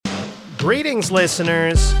Greetings,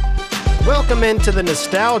 listeners. Welcome into the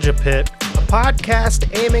Nostalgia Pit, a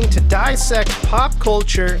podcast aiming to dissect pop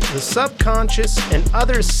culture, the subconscious, and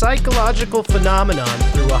other psychological phenomenon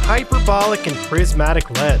through a hyperbolic and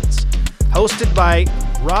prismatic lens. Hosted by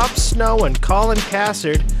Rob Snow and Colin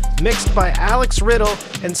Cassard, mixed by Alex Riddle,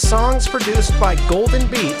 and songs produced by Golden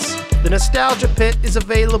Beats, the Nostalgia Pit is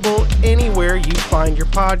available anywhere you find your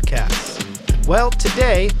podcasts. Well,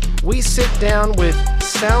 today, we sit down with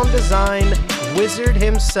sound design wizard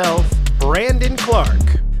himself, Branden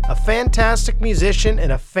Clarke, a fantastic musician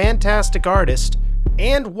and a fantastic artist,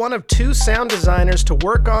 and one of two sound designers to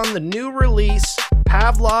work on the new release,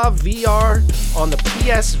 Pavlov VR, on the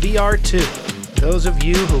PSVR 2. Those of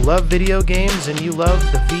you who love video games and you love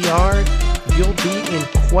the VR, you'll be in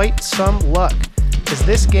quite some luck, because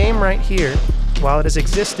this game right here, while it has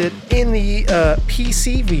existed in the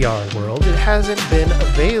PC VR world, it hasn't been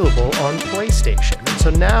available on PlayStation. And so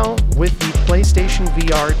now, with the PlayStation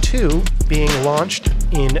VR 2 being launched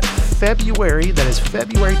in February, that is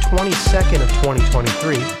February 22nd of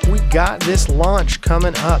 2023, we got this launch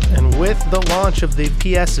coming up. And with the launch of the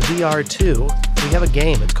PSVR 2, we have a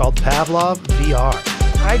game. It's called Pavlov VR.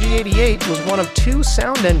 IG88 was one of two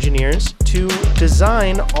sound engineers to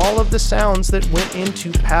design all of the sounds that went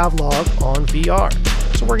into Pavlov on VR.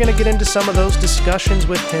 So we're going to get into some of those discussions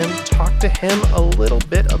with him, talk to him a little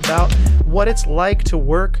bit about what it's like to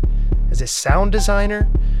work as a sound designer,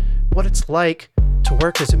 what it's like to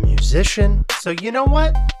work as a musician. So you know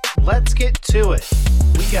what? Let's get to it.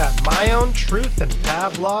 We got My Own Truth and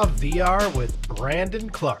Pavlov VR with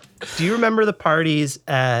Branden Clarke. Do you remember the parties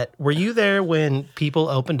were you there when people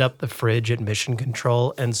opened up the fridge at Mission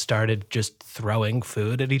Control and started just throwing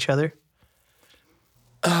food at each other?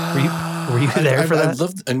 Were you there for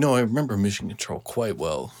that? I remember Mission Control quite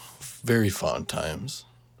well. Very fond times.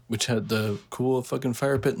 Which had the cool fucking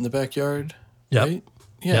fire pit in the backyard. Yep. Right?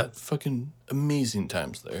 Yeah, yep. Fucking amazing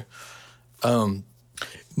times there.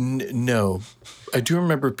 No, I do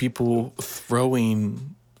remember people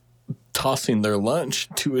tossing their lunch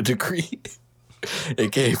to a degree,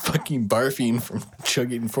 aka fucking barfing from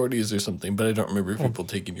chugging 40s or something, but I don't remember people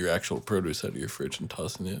taking your actual produce out of your fridge and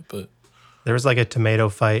tossing it, but... There was like a tomato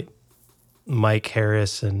fight, Mike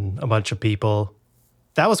Harris and a bunch of people.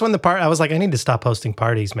 That was when I was like, I need to stop hosting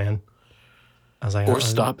parties, man. I was like... Or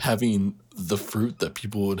stop having the fruit that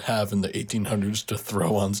people would have in the 1800s to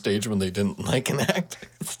throw on stage when they didn't like an act.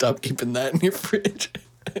 Stop keeping that in your fridge.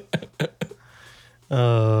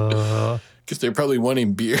 Because they're probably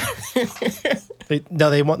wanting beer.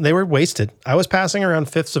 They were wasted. I was passing around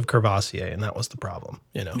fifths of Crevassier, and that was the problem.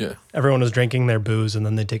 You know, yeah. Everyone was drinking their booze, and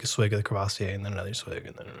then they take a swig of the Crevassier, and then another swig,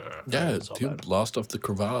 and then dude, lost off the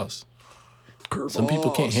crevasse. Some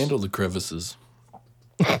people can't handle the crevices.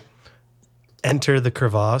 Enter the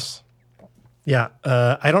crevasse. Yeah,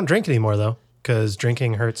 I don't drink anymore though, because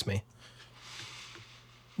drinking hurts me.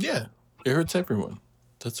 Yeah, it hurts everyone.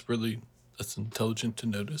 That's intelligent to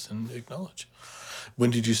notice and acknowledge.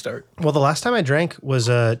 When did you start? Well, the last time I drank was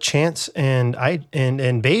Chance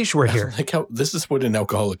and Beige were here. Like how this is what an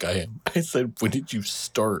alcoholic I am. I said, when did you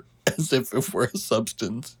start? As if it were a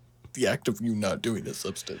substance. The act of you not doing a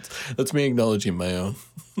substance. That's me acknowledging my own.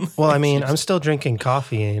 Well, I mean, I'm still drinking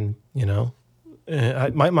coffee, and you know,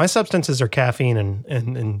 my substances are caffeine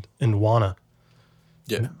and wana.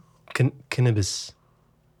 Yeah. Cannabis.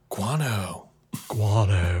 Guano.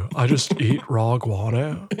 I just eat raw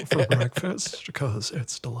guano for breakfast because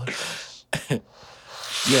it's delicious.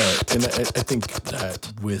 Yeah, and I think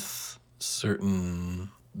that with certain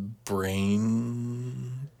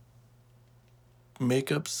brain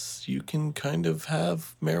makeups, you can kind of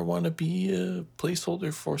have marijuana be a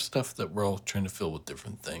placeholder for stuff that we're all trying to fill with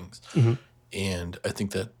different things. Mm-hmm. And I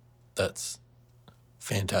think that's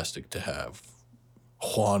fantastic to have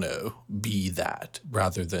guano be that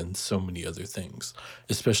rather than so many other things,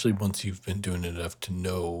 especially once you've been doing it enough to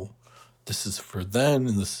know this is for then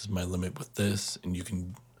and this is my limit with this, and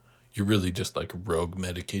you're really just like rogue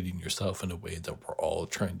medicating yourself in a way that we're all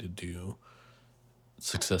trying to do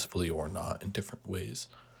successfully or not in different ways.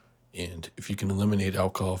 And if you can eliminate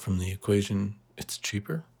alcohol from the equation, it's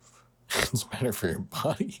cheaper. It's better for your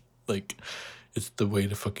body. Like, it's the way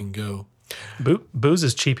to fucking go. Booze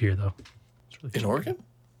is cheap here though. Really in Oregon?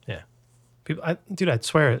 Yeah. People, I'd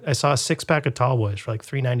swear I saw a 6-pack of Tall Boys for like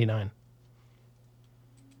 $3.99.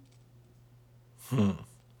 Oh,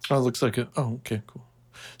 it looks like oh, okay, cool.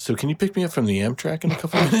 So can you pick me up from the Amtrak in a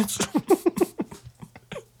couple minutes?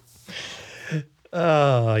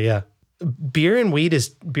 Oh, yeah. Beer and weed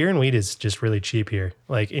is just really cheap here.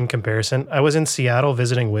 Like in comparison, I was in Seattle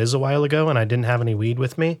visiting Wiz a while ago and I didn't have any weed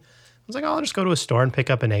with me. I was like, oh, I'll just go to a store and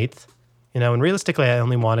pick up an eighth. And realistically, I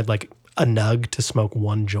only wanted like a nug to smoke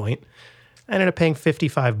one joint. I ended up paying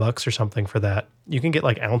 $55 or something for that. You can get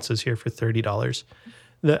like ounces here for $30.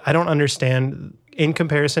 I don't understand in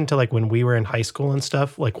comparison to like when we were in high school and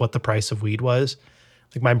stuff, like what the price of weed was.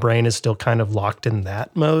 Like my brain is still kind of locked in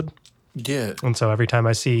that mode. Yeah. And so every time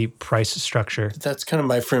I see price structure. That's kind of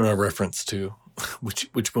my frame of reference too, which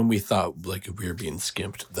when we thought like we were being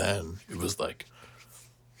skimped then, it was like,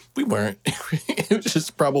 we weren't. It was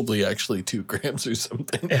just probably actually 2 grams or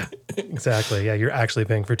something. Yeah, exactly. Yeah, you're actually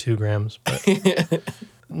paying for 2 grams. But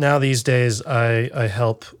now these days, I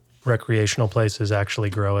help recreational places actually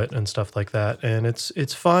grow it and stuff like that. And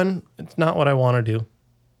it's fun. It's not what I want to do.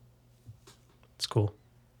 It's cool.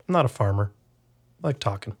 I'm not a farmer. I like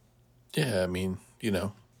talking. Yeah, I mean,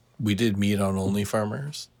 we did meet on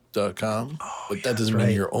onlyfarmers.com, but that doesn't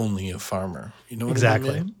mean you're only a farmer. You know what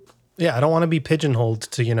exactly. I mean? Yeah, I don't want to be pigeonholed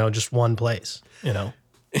to, just one place,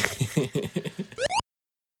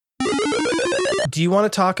 Do you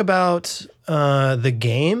want to talk about the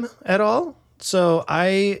game at all? So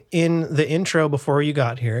in the intro before you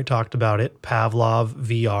got here, I talked about it, Pavlov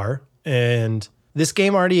VR. And this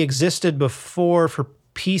game already existed before for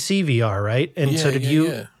PC VR, right? And so did you...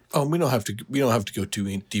 Yeah. Oh, we don't have to go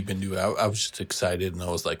too deep into it. I was just excited, and I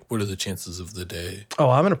was like, "What are the chances of the day?" Oh,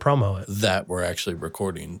 I'm gonna promo it. That we're actually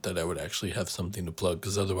recording. That I would actually have something to plug,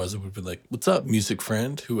 because otherwise it would be like, "What's up, music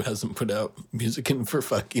friend who hasn't put out music in for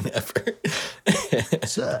fucking ever?"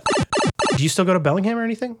 Do you still go to Bellingham or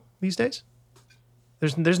anything these days?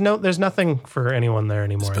 There's nothing for anyone there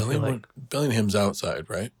anymore. Bellingham's outside,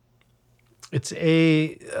 right? It's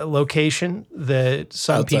a location that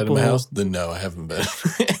some outside people... of my house? Then no, I haven't been.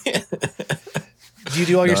 Do you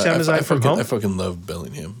do all your sound design from home? I fucking love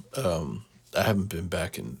Bellingham. I haven't been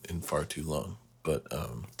back in far too long, but...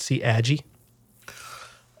 See Aggie?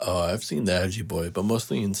 Oh, I've seen the Aggie boy, but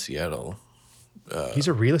mostly in Seattle. He's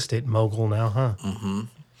a real estate mogul now, huh? Mm-hmm.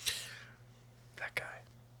 That guy.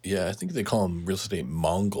 Yeah, I think they call him real estate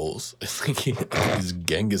Mongols. I think he's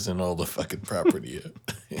Genghising all the fucking property.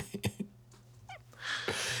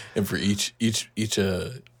 And for each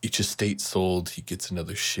estate sold, he gets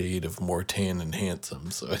another shade of more tan and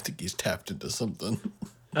handsome. So I think he's tapped into something.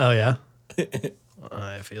 Oh, yeah?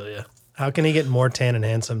 I feel you. How can he get more tan and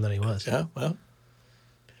handsome than he was? Yeah, well,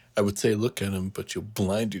 I would say look at him, but you'll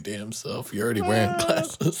blind your damn self. You're already wearing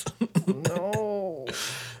glasses. No.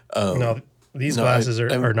 No, these glasses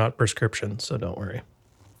are not prescription, so don't worry.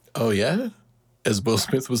 Oh, yeah? As Will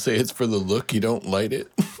Smith would say, it's for the look. You don't light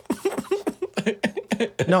it.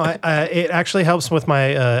 No, it actually helps with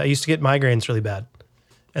my... I used to get migraines really bad.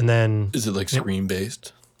 And then... Is it like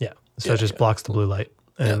screen-based? Yeah. So it just blocks the blue light.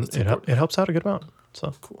 And it helps out a good amount.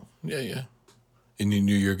 So cool. Yeah, yeah. And you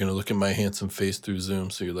knew you were going to look at my handsome face through Zoom,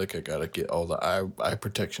 so you're like, I got to get all the eye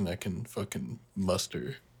protection I can fucking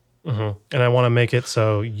muster. Mm-hmm. And I want to make it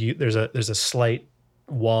so there's a slight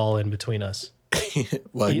wall in between us.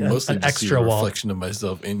 Well, I mostly an just extra see a wall. reflection of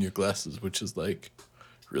myself in your glasses, which is like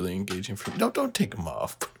really engaging for me. No, don't take them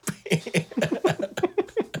off.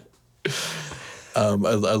 I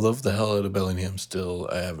love the hell out of Bellingham still.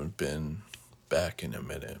 I haven't been back in a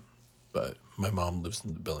minute, but my mom lives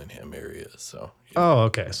in the Bellingham area, so. Oh,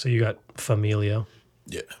 okay. So you got Familio.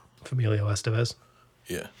 Yeah. Familio Estevez.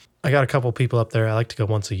 Yeah. I got a couple people up there. I like to go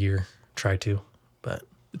once a year, try to, but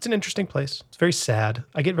it's an interesting place. It's very sad.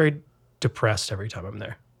 I get very depressed every time I'm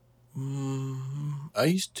there. I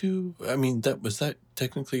used to. I mean, was that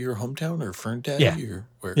technically your hometown or Ferndale? Yeah. Or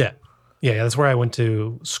where? Yeah. That's where I went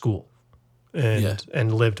to school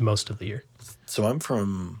and lived most of the year. So I'm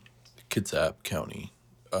from Kitsap County.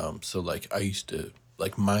 So like I used to,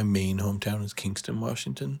 like my main hometown is Kingston,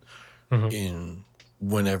 Washington. Mm-hmm. And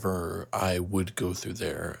whenever I would go through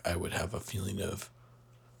there, I would have a feeling of,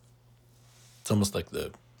 it's almost like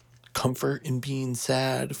the comfort in being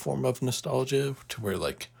sad form of nostalgia, to where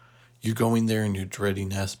like you're going there and you're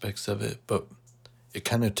dreading aspects of it, but it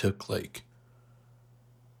kind of took like,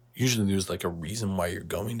 usually there's like a reason why you're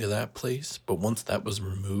going to that place, but once that was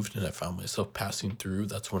removed and I found myself passing through,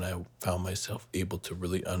 that's when I found myself able to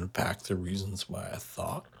really unpack the reasons why I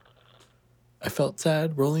thought I felt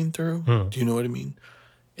sad rolling through. Do you know what I mean?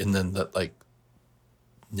 And then that, like,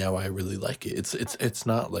 now I really like it. It's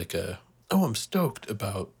not like I'm stoked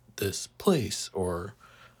about this place or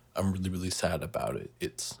I'm really, really sad about it.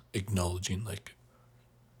 It's acknowledging like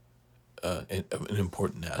an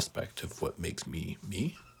important aspect of what makes me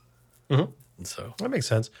me. Mm-hmm. And so that makes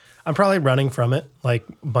sense. I'm probably running from it. Like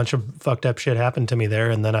a bunch of fucked up shit happened to me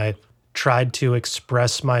there, and then I tried to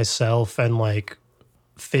express myself and like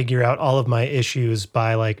figure out all of my issues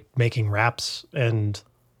by like making raps, and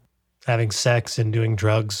having sex and doing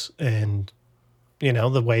drugs and,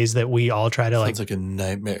 the ways that we all try to Sounds like a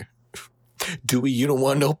nightmare. Dewey, you don't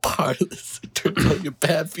want no part of this. It turns all your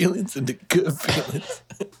bad feelings into good feelings.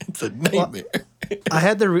 It's a nightmare.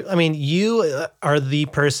 Well, you are the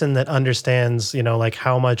person that understands, like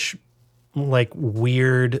how much like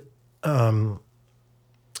weird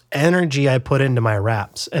energy I put into my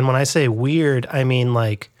raps. And when I say weird, I mean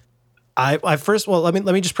like I first, well, let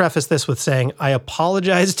me just preface this with saying I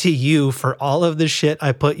apologize to you for all of the shit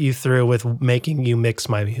I put you through with making you mix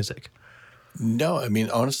my music. No, I mean,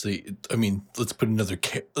 honestly, let's put another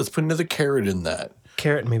carrot in that.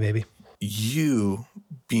 Carrot me, baby. You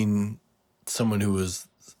being someone who was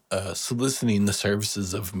soliciting the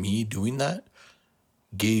services of me doing that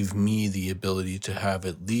gave me the ability to have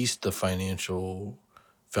at least the financial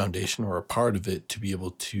foundation or a part of it to be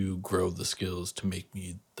able to grow the skills to make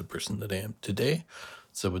me the person that I am today.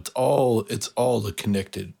 So it's all a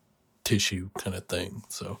connected tissue kind of thing.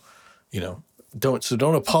 So,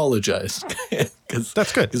 don't apologize because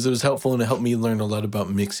that's good, because it was helpful and it helped me learn a lot about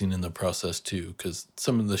mixing in the process too, because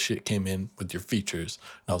some of the shit came in with your features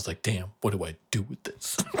and I was like, damn, what do I do with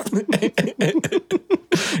this?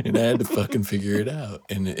 And I had to fucking figure it out,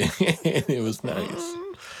 and it was nice.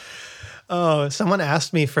 Oh, someone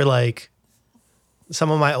asked me for like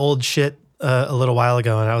some of my old shit a little while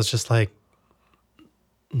ago, and I was just like,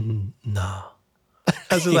 no.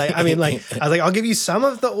 I was like, I'll give you some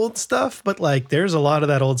of the old stuff, but like, there's a lot of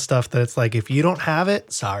that old stuff that it's like, if you don't have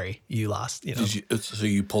it, sorry, you lost. So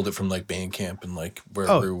you pulled it from like Bandcamp and like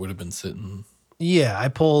wherever it would have been sitting. Yeah, I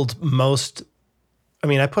pulled most. I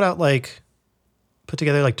put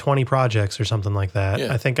together like 20 projects or something like that.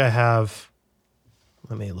 Yeah. I think I have.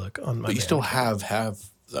 Let me look on my. But you still have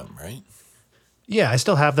them, right? Yeah, I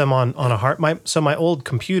still have them on a hard. My old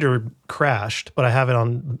computer crashed, but I have it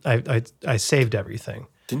on. I saved everything.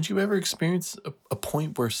 Didn't you ever experience a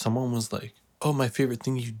point where someone was like, "Oh, my favorite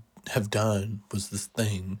thing you have done was this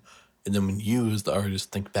thing," and then when you, as the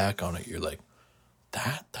artist, think back on it, you're like,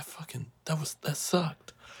 "That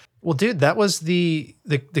sucked." Well, dude, that was the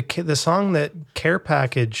song that Care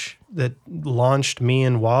Package that launched me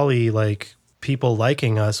and Wally like. People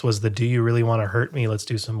liking us was the "Do You Really Want to Hurt Me? Let's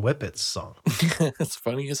Do Some Whippets" song. That's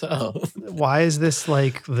funny as hell. Why is this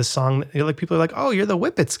like the song? Like people are like, "Oh, you're the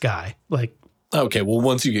Whippets guy." Like, okay, well,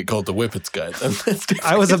 once you get called the Whippets guy, then that's different.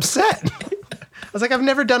 I was upset. I was like, I've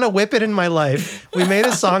never done a whippet in my life. We made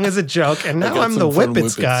a song as a joke, and now I'm the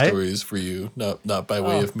Whippets guy. Stories for you, not by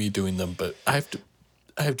way of me doing them, but I have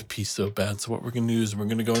to pee so bad. So what we're going to do is we're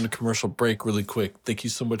going to go into commercial break really quick. Thank you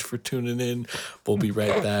so much for tuning in. We'll be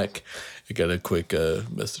right back. I got a quick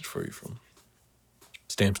message for you from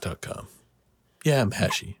Stamps.com. Yeah, I'm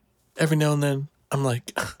hashy. Every now and then, I'm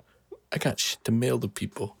like, I got shit to mail to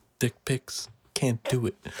people. Dick pics. Can't do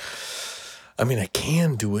it. I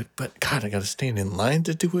can do it, but God, I got to stand in line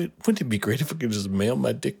to do it. Wouldn't it be great if I could just mail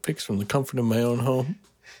my dick pics from the comfort of my own home?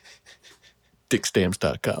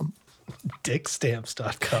 DickStamps.com.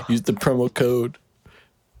 DickStamps.com. Use the promo code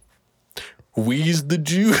Wheeze the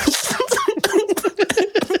Juice.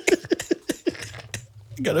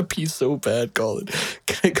 I gotta pee so bad, Colin.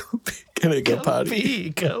 Can I go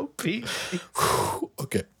potty? Go pee.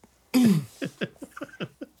 Okay.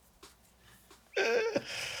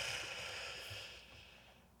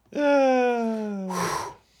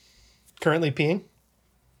 Currently peeing?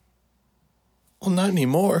 Well, not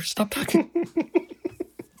anymore. Stop talking.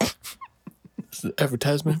 This is an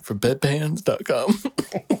advertisement for bedpans.com.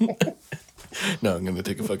 No, I'm going to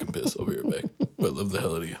take a fucking piss. I'll be right back. But I love the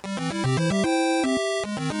hell out of you.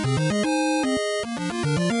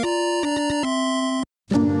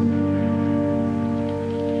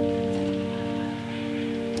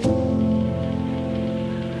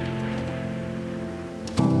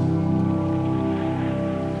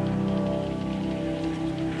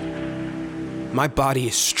 My body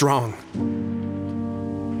is strong.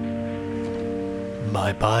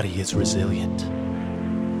 My body is resilient.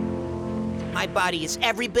 My body is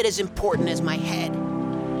every bit as important as my head.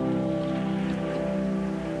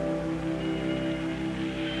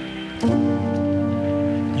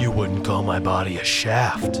 You wouldn't call my body a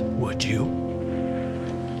shaft, would you?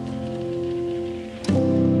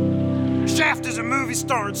 Shaft is a movie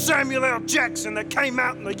starring Samuel L. Jackson that came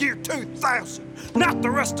out in the year 2000. Not the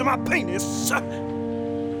rest of my penis.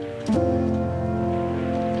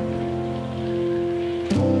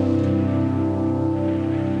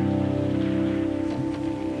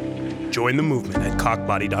 Join the movement at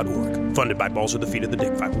cockbody.org. Funded by Balls of the Feet of the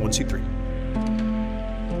Dick, 501c3.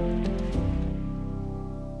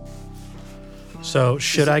 So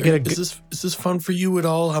should I get a... Is this fun for you at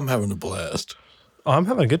all? I'm having a blast. Oh, I'm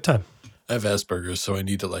having a good time. I have Asperger's, so I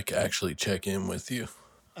need to like actually check in with you.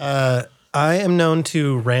 I am known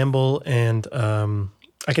to ramble and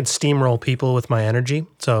I can steamroll people with my energy.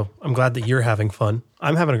 So I'm glad that you're having fun.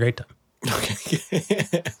 I'm having a great time.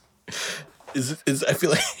 Okay. I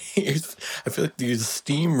feel like you're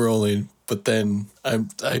steamrolling, but then I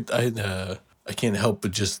can't help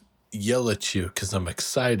but just yell at you because I'm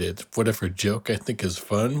excited. Whatever joke I think is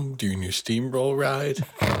fun during your steamroll ride,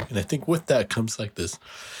 and I think with that comes like this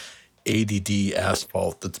ADD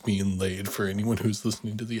asphalt that's being laid for anyone who's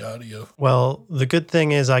listening to the audio. Well, the good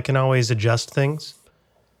thing is I can always adjust things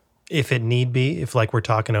if it need be, if like we're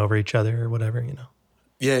talking over each other or whatever, you know.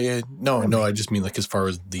 Yeah. No, I just mean like as far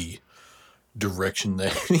as the direction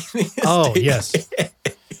that anything is taking. Yes.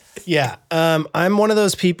 Yeah. I'm one of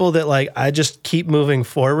those people that like I just keep moving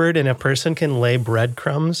forward, and a person can lay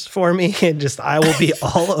breadcrumbs for me and just I will be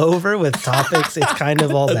all over with topics. It's kind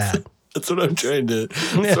of all bad. That's what I'm trying to.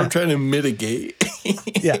 That's what I'm trying to mitigate.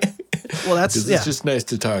 Yeah. Well, it's just nice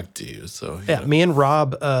to talk to you. So yeah, me and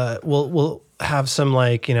Rob, we'll have some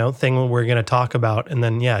like thing we're gonna talk about, and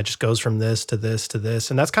then it just goes from this to this to this,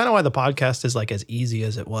 and that's kind of why the podcast is like as easy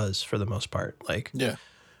as it was for the most part. Like,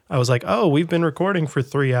 I was like, oh, we've been recording for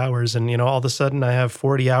 3 hours, and all of a sudden I have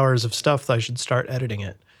 40 hours of stuff that I should start editing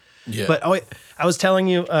it. Yeah. But I was telling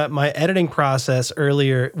you, my editing process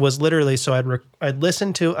earlier was literally so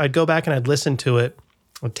I'd go back and I'd listen to it,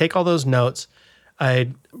 I'd take all those notes,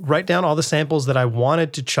 I'd write down all the samples that I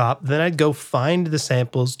wanted to chop, then I'd go find the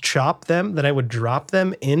samples, chop them, then I would drop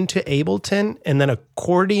them into Ableton and then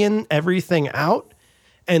accordion everything out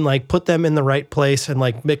and like put them in the right place and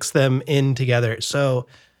like mix them in together. So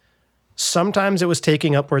sometimes it was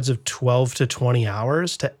taking upwards of 12 to 20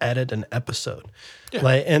 hours to edit an episode. Yeah.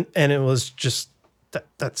 Like, and it was just,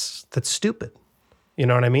 that's stupid. You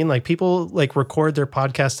know what I mean? Like people like record their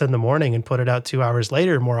podcast in the morning and put it out 2 hours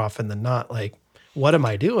later more often than not. Like, what am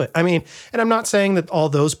I doing? I mean, and I'm not saying that all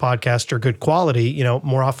those podcasts are good quality,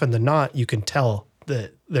 more often than not, you can tell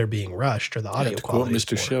that they're being rushed or the audio quality.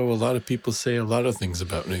 Mr. Show, a lot of people say a lot of things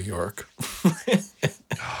about New York.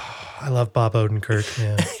 I love Bob Odenkirk,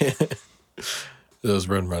 man. Those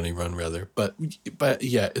run rather, but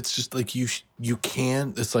yeah, it's just like you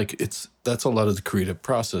can. It's like that's a lot of the creative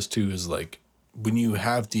process too. Is like when you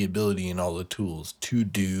have the ability and all the tools to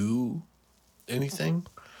do anything,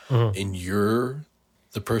 and you're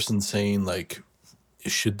the person saying like,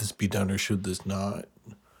 should this be done or should this not?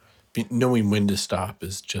 Knowing when to stop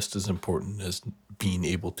is just as important as being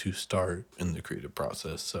able to start in the creative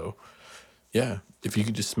process. So, yeah, if you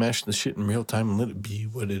could just smash the shit in real time and let it be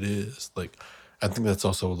what it is, like. I think that's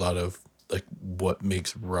also a lot of like what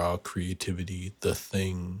makes raw creativity the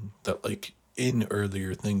thing that like in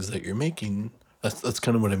earlier things that you're making. That's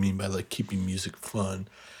kind of what I mean by like keeping music fun.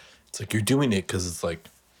 It's like you're doing it because it's like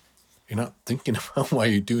you're not thinking about why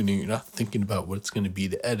you're doing it. You're not thinking about what it's going to be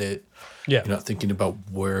to edit. Yeah. You're not thinking about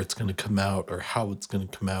where it's going to come out or how it's going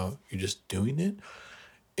to come out. You're just doing it.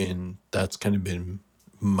 And that's kind of been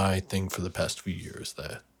my thing for the past few years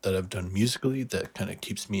that I've done musically that kind of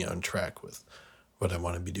keeps me on track with what I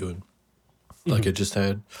want to be doing. Like I just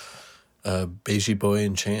had Beige Boy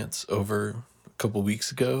and Chance over a couple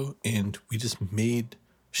weeks ago, and we just made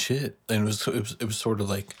shit. And it was sort of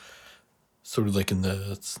like in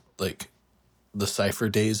the Cypher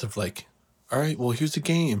days of like, all right, well here's a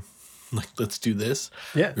game, like let's do this.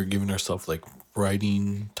 Yeah, we're giving ourselves like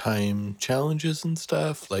writing time challenges and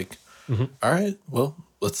stuff. Like, all right, well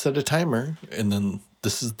let's set a timer, and then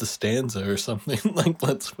this is the stanza or something. Like,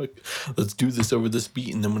 let's do this over this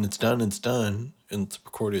beat, and then when it's done, and let's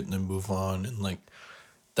record it and then move on. And like,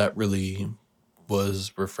 that really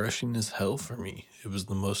was refreshing as hell for me. It was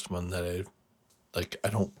the most fun that I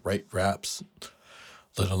don't write raps,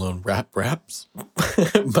 let alone rap raps,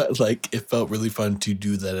 but like, it felt really fun to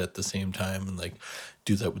do that at the same time and like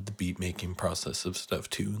do that with the beat making process of stuff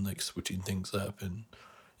too, and like switching things up and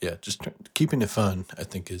yeah, just keeping it fun, I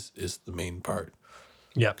think is the main part.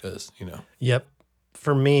 Yeah. Because, Yep.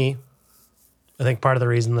 For me, I think part of the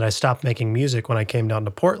reason that I stopped making music when I came down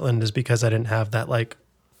to Portland is because I didn't have that like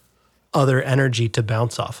other energy to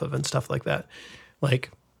bounce off of and stuff like that.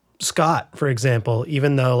 Like Scott, for example,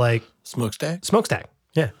 even though like Smokestack,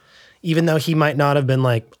 yeah. Even though he might not have been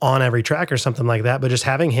like on every track or something like that, but just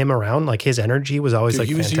having him around, like his energy was always he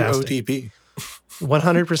fantastic. Was your ODB.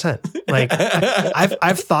 100%. Like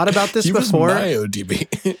I've thought about this before. He was my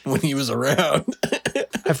ODB when he was around.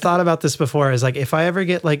 I've thought about this before. Is like if I ever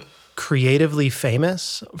get like creatively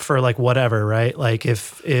famous for like whatever, right? Like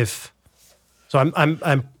if so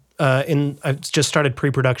I've just started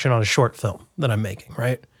pre-production on a short film that I'm making,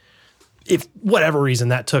 right? if whatever reason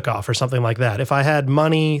that took off or something like that, if I had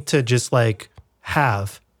money to just like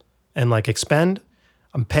have and like expend,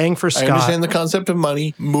 I'm paying for Scott. I understand the concept of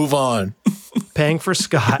money. Move on. Paying for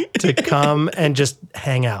Scott to come and just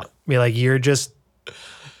hang out. Be like, you're just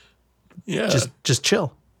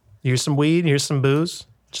chill. Here's some weed. Here's some booze.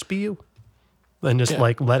 Just be you. And just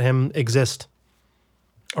like let him exist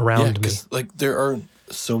around me. Like there are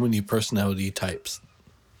so many personality types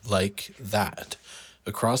like that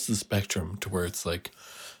across the spectrum to where it's like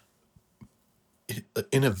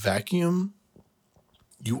in a vacuum,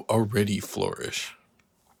 you already flourish.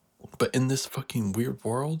 But in this fucking weird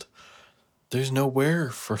world, there's nowhere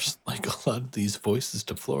for like a lot of these voices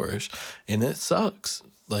to flourish. And it sucks.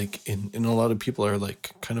 Like in a lot of people are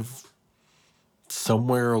like kind of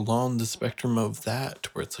somewhere along the spectrum of that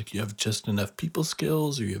where it's like you have just enough people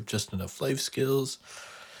skills or you have just enough life skills.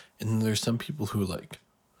 And then there's some people who like,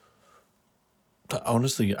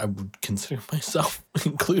 honestly, I would consider myself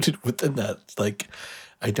included within that. Like,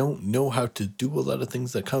 I don't know how to do a lot of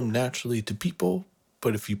things that come naturally to people.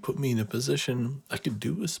 But if you put me in a position, I could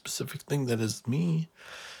do a specific thing that is me.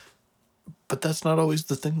 But that's not always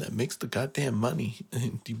the thing that makes the goddamn money.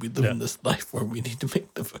 We live in this life where we need to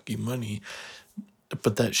make the fucking money.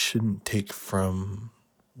 But that shouldn't take from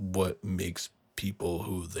what makes people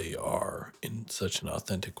who they are in such an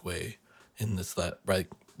authentic way. In this that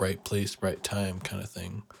right place, right time kind of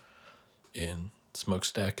thing. And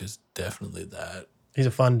Smokestack is definitely that. He's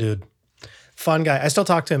a fun dude. Fun guy. I still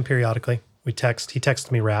talk to him periodically. We text. He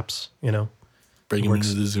texts me raps, you know. Bring him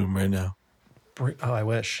into the Zoom right now. Oh, I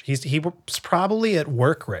wish. He's probably at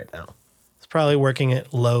work right now. He's probably working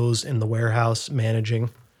at Lowe's in the warehouse, managing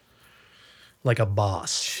like a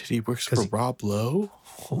boss. Shit, he works for Rob Lowe?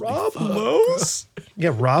 Rob Lowe's?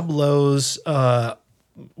 Yeah, Rob Lowe's Cod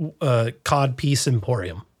Piece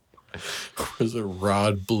Emporium. Was it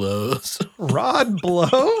Rod Blows? Rod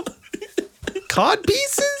Blow? Cod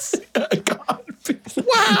pieces? Cod pieces.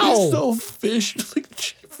 Wow. They sell fish, like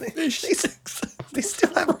cheap fish. They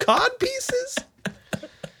still have cod pieces?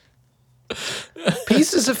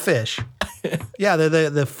 Pieces of fish. Yeah, they're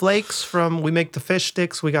the flakes from, we make the fish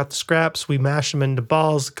sticks, we got the scraps, we mash them into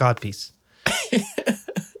balls, cod piece. Yeah,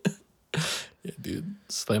 dude.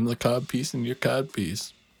 Slam the cod piece in your cod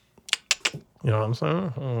piece. You know what I'm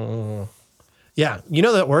saying? Oh. Yeah, you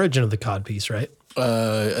know the origin of the cod piece, right?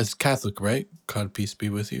 As Catholic, right? Cod peace be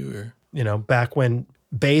with you, or you know, back when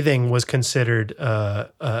bathing was considered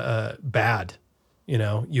bad. You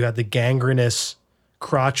know, you had the gangrenous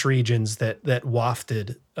crotch regions that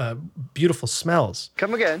wafted beautiful smells.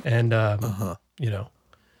 Come again. And you know,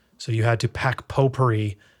 so you had to pack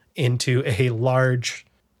potpourri into a large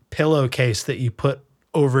pillowcase that you put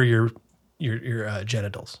over your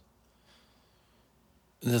genitals.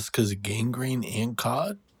 And that's because of gangrene and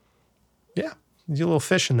cod? Yeah. There's a little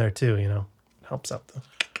fish in there too, you know. Helps out though.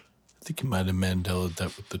 I think you might have Mandela'd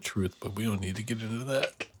that with the truth, but we don't need to get into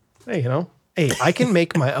that. Hey, you know. Hey, I can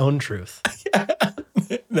make my own truth.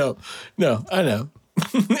 No, I know.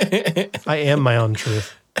 I am my own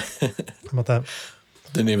truth. How about that?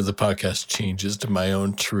 The name of the podcast changes to My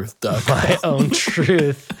Own Truth. My Own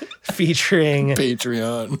Truth, featuring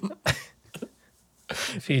Patreon.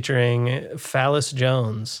 Featuring Phallus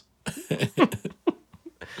Jones.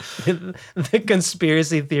 The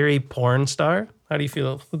conspiracy theory porn star. How do you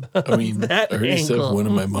feel about I mean, that I already angle? said one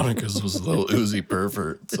of my monikers was Lil Uzi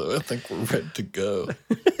Pervert, so I think we're ready to go.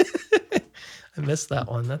 I missed that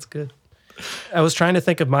one. That's good. I was trying to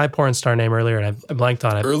think of my porn star name earlier, and I blanked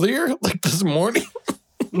on it. Earlier? Like this morning?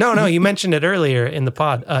 No, you mentioned it earlier in the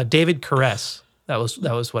pod. David Caress. That was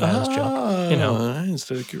what I was joking. You know,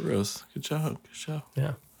 instead of Kuros. Good job.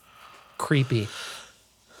 yeah, creepy.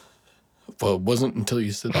 Well, it wasn't until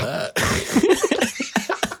you said that.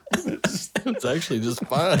 It's actually just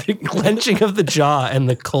fine. The clenching of the jaw and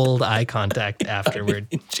the cold eye contact afterward.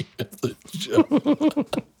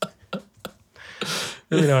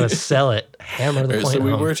 Really know how to sell it. Hammer the point So we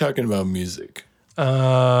home. were talking about music.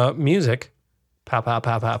 Music. Pow, pow,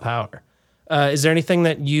 pow, pow, power. Is there anything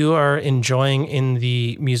that you are enjoying in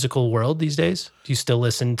the musical world these days? Do you still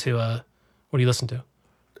listen to, what do you listen to?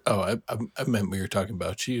 Oh, I meant we were talking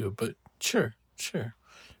about you, but sure.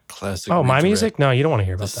 Classic. Oh, my redirect. music? No, you don't want to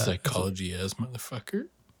hear about The that. psychology as motherfucker.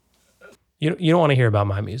 You don't want to hear about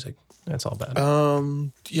my music. That's all bad.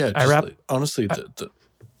 Yeah. Just I rap. Honestly,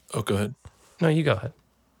 oh, go ahead. No, you go ahead.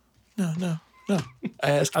 No. I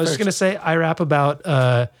asked. I was just gonna say I rap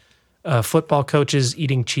about football coaches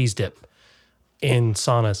eating cheese dip in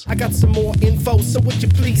saunas. I got some more info, so would you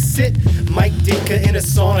please sit? Mike Ditka in a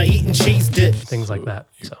sauna eating cheese dip. Things like that.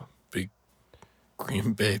 So Big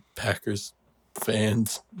Green Bay Packers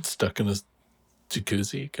fans stuck in a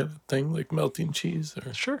jacuzzi kind of thing, like melting cheese?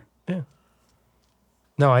 Or Sure. Yeah.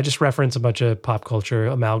 No, I just reference a bunch of pop culture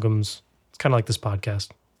amalgams. It's kind of like this podcast.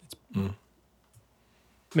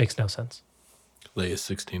 Makes no sense. lay a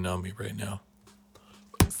 16 on me right now.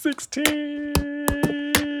 16.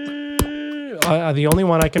 The only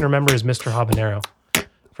one I can remember is Mr. Habanero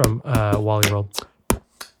from Wally World.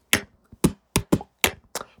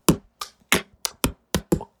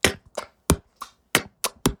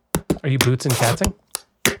 Are you boots and catsing?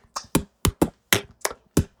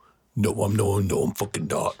 No, I'm fucking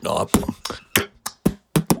not. No,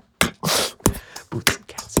 Boots and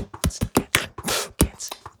cats, boots and cats, boots and cats,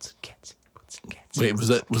 boots and cats, boots and cats. Wait,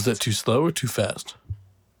 was that too slow or too fast?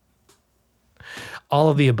 All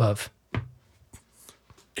of the above.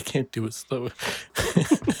 I can't do it slow.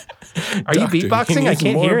 Are you beatboxing? I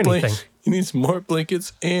can't hear anything. He needs more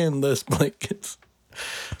blankets and less blankets.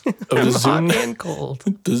 I'm hot and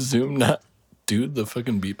cold. Does Zoom not do the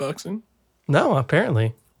fucking beatboxing? No,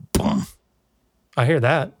 apparently. Boom, I hear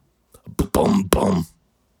that. boom, boom.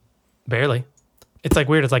 Barely. It's like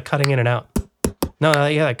weird. It's like cutting in and out. No,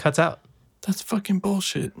 yeah, it cuts out. That's fucking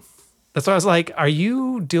bullshit. That's why I was like, are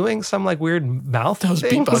you doing some like weird mouth That was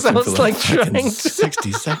thing? beatboxing I was for like fucking trying to.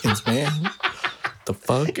 60 seconds, man. The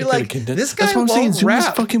fuck? You're like, this guy That's what I'm saying. won't Zoom is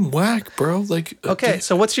rap. fucking whack, bro. Like, Okay,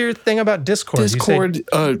 so what's your thing about Discord? Discord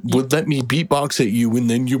would let me beatbox at you and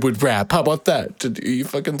then you would rap. How about that? Are you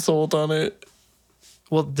fucking sold on it?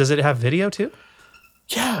 Well, does it have video too?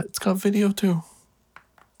 Yeah, it's got video too.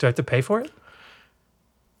 Do I have to pay for it?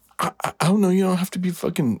 I don't know. You don't have to be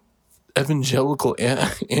fucking evangelical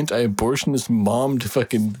anti-abortionist mom to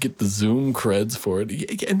fucking get the Zoom creds for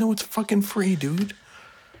it. Yeah, no, it's fucking free, dude.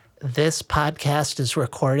 This podcast is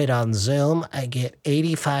recorded on Zoom. I get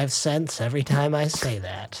 85 cents every time I say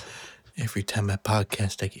that. Every time I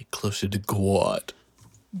podcast, I get closer to God.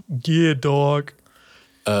 Yeah, dog.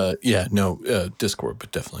 Discord,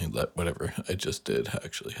 but definitely let whatever I just did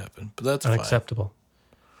actually happen. But that's Unacceptable.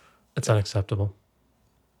 It's unacceptable.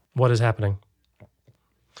 What is happening?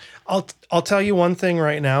 I'll tell you one thing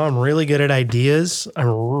right now. I'm really good at ideas. I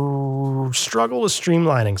struggle with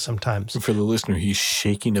streamlining sometimes. fine. For the listener, he's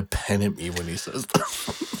shaking a pen at me when he says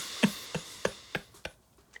that.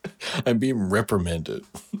 I'm being reprimanded.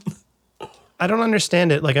 I don't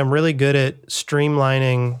understand it. Like, I'm really good at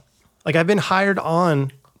streamlining. Like, I've been hired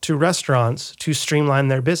on to restaurants to streamline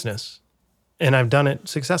their business, and I've done it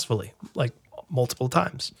successfully, like multiple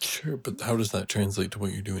times. Sure, but how does that translate to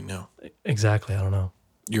what you're doing now? Exactly. I don't know.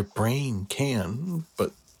 Your brain can,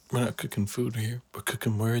 but we're not cooking food here. We're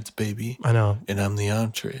cooking words, baby. I know. And I'm the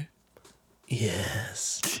entree.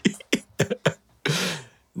 Yes.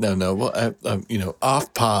 No. Well,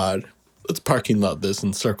 off pod. Let's parking lot this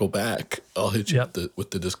and circle back. I'll hit you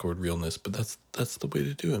with the Discord realness, but that's the way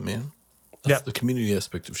to do it, man. That's the community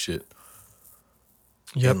aspect of shit.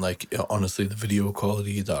 Yep. And honestly, the video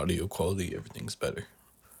quality, the audio quality, everything's better.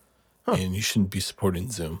 Huh. And you shouldn't be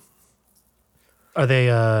supporting Zoom. Are they?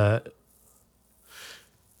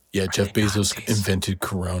 Jeff Bezos invented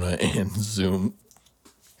Corona and Zoom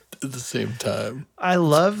at the same time. I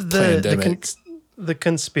love the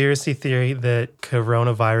conspiracy theory that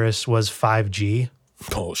coronavirus was 5G.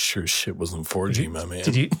 Oh, sure shit wasn't 4G, my man.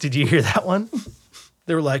 Did you hear that one?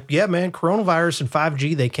 They were like, yeah, man, coronavirus and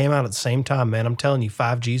 5G, they came out at the same time, man. I'm telling you,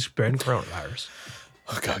 5G's spreading coronavirus.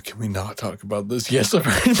 Oh, God, can we not talk about this? Yes, I've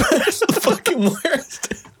heard about it. It's the fucking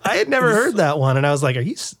worst. I had never heard that one, and I was like, are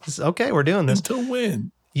you okay? We're doing this. Until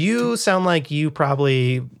when? You sound like you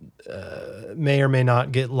probably may or may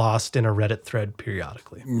not get lost in a Reddit thread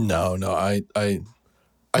periodically. No.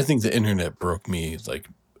 I think the internet broke me like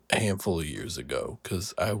a handful of years ago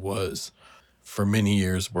because I was, for many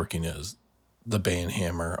years, working as the band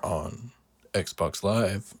hammer on Xbox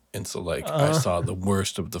Live. And so, I saw the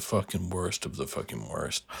worst of the fucking worst of the fucking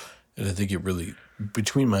worst. And I think it really,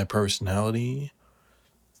 between my personality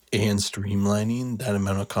and streamlining that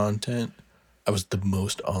amount of content, I was the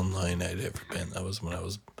most online I'd ever been. That was when I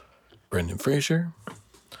was Brendan Fraser.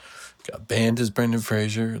 Got banned as Brendan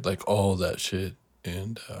Fraser, like all that shit.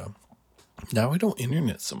 And now I don't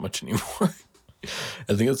internet so much anymore.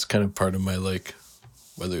 I think that's kind of part of my,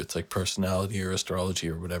 whether it's personality or astrology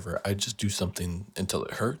or whatever, I just do something until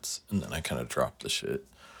it hurts, and then I kind of drop the shit.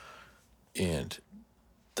 And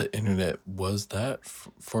the internet was that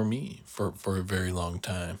for me for a very long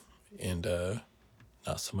time. And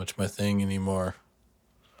not so much my thing anymore.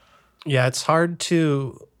 Yeah, it's hard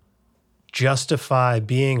to justify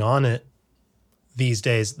being on it these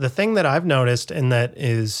days. The thing that I've noticed, and that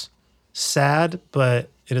is sad, but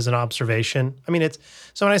it is an observation. I mean,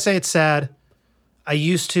 so when I say it's sad, I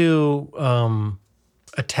used to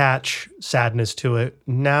attach sadness to it.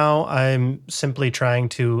 Now I'm simply trying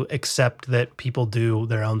to accept that people do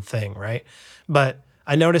their own thing, right? But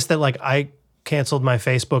I noticed that like I canceled my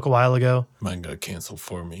Facebook a while ago. Mine got canceled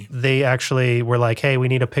for me. They actually were like, "Hey, we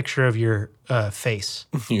need a picture of your face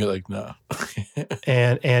You're like, nah.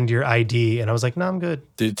 and your ID," and I was like, "No, I'm good."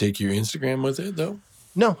 Did it take your Instagram with it though?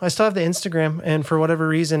 No, I still have the Instagram, and for whatever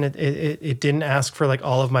reason, it didn't ask for like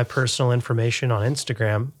all of my personal information on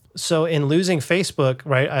Instagram. So in losing Facebook,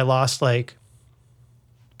 right, I lost like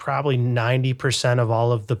probably 90% of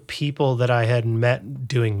all of the people that I had met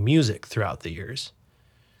doing music throughout the years.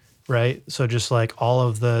 Right. So just like all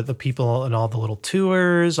of the people and all the little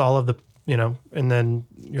tours, all of the, and then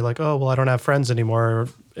you're like, oh, well, I don't have friends anymore.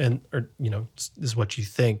 Or this is what you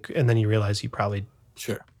think. And then you realize you probably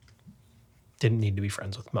Sure. didn't need to be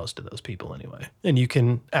friends with most of those people anyway. And you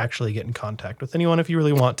can actually get in contact with anyone if you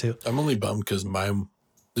really want to. I'm only bummed because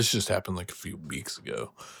this just happened like a few weeks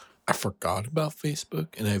ago. I forgot about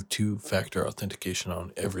Facebook and I have 2-factor authentication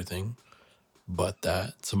on everything but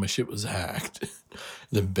that. So my shit was hacked,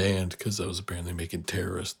 then banned because I was apparently making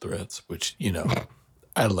terrorist threats, which,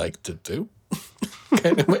 I like to do.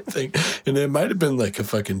 Kind of my thing. And it might have been like a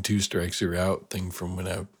fucking 2 strikes you're out thing from when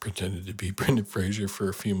I pretended to be Brendan Fraser for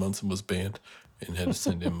a few months and was banned and had to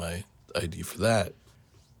send in my ID for that.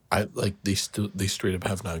 They straight up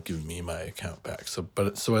have not given me my account back. So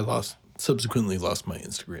I subsequently lost my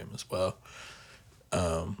Instagram as well.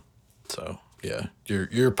 So yeah,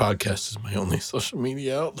 your podcast is my only social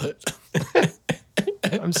media outlet.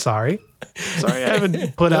 I'm sorry. Sorry, I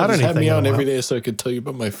haven't put out anything. Have me on every day so I could tell you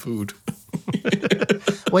about my food.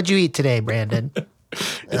 What'd you eat today, Brandon? It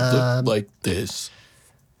looked like this.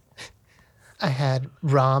 I had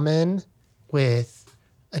ramen with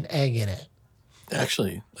an egg in it.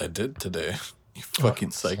 Actually, I did today. You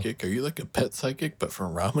fucking psychic. Are you like a pet psychic, but for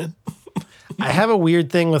ramen? I have a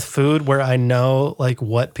weird thing with food where I know like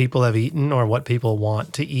what people have eaten or what people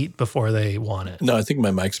want to eat before they want it. No, I think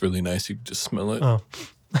my mic's really nice. You can just smell it. Oh,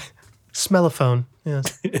 smellophone.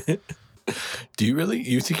 Yes. Do you really?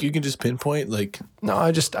 You think you can just pinpoint like? No,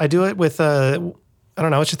 I do it with I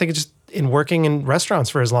don't know. I just think it's just in working in restaurants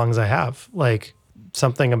for as long as I have, like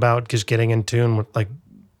something about just getting in tune with like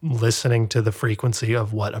listening to the frequency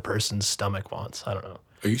of what a person's stomach wants. I don't know.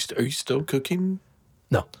 Are you still cooking?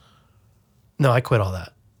 No, I quit all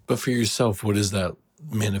that. But for yourself, what does that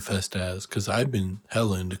manifest as? Because I've been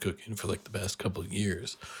hella into cooking for like the past couple of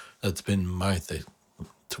years. That's been my thing.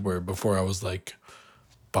 To where before I was like,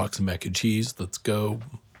 box of mac and cheese, let's go.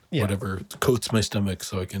 Yeah. Whatever coats my stomach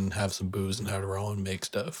so I can have some booze and have it all and make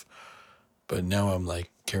stuff. But now I'm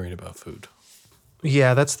like caring about food.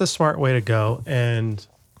 Yeah, that's the smart way to go. And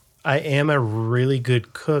I am a really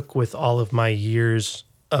good cook with all of my years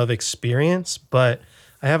of experience, but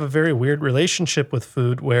I have a very weird relationship with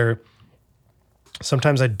food where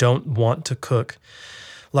sometimes I don't want to cook.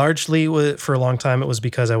 Largely for a long time, it was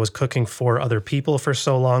because I was cooking for other people for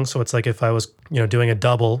so long. So it's like if I was, doing a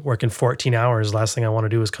double, working 14 hours, last thing I want to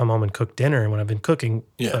do is come home and cook dinner. And when I've been cooking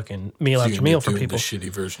fucking meal after meal for people. The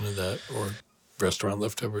shitty version of that or restaurant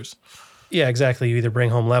leftovers. Yeah, exactly. You either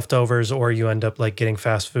bring home leftovers or you end up like getting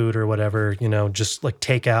fast food or whatever, just like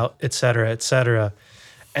takeout, et cetera, et cetera.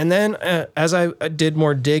 And then as I did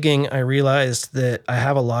more digging, I realized that I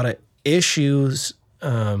have a lot of issues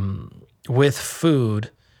with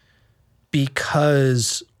food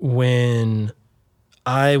because when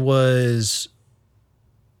I was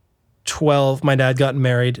 12, my dad got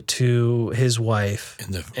married to his wife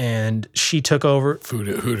and she took over. Food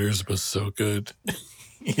at Hooters was so good.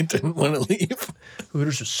 He didn't want to leave.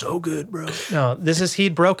 Hooters was so good, bro. No,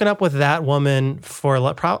 he'd broken up with that woman for,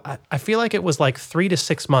 I feel like it was like 3 to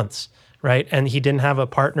 6 months, right? And he didn't have a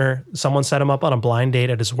partner. Someone set him up on a blind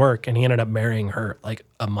date at his work and he ended up marrying her like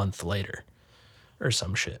a month later or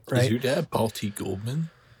some shit, right? Is your dad Paul T.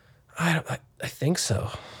 Goldman? I think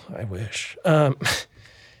so. I wish.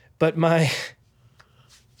 But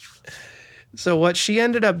so what she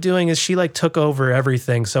ended up doing is she like took over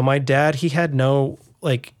everything. So my dad, he had no,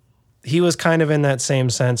 like, he was kind of in that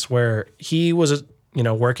same sense where he was,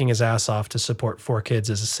 working his ass off to support 4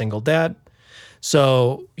 kids as a single dad.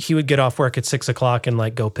 So he would get off work at 6 o'clock and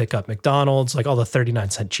like go pick up McDonald's, like all the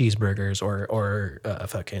 39-cent cheeseburgers or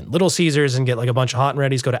fucking Little Caesars and get like a bunch of hot and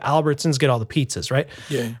readies, go to Albertsons, get all the pizzas, right?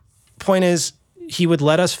 Yeah. Point is, he would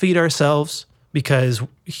let us feed ourselves because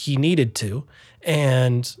he needed to.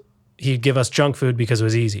 And he'd give us junk food because it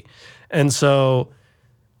was easy. And so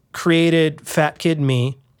created fat kid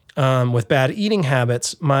me with bad eating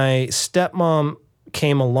habits. My stepmom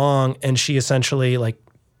came along and she essentially like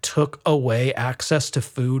took away access to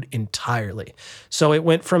food entirely. So it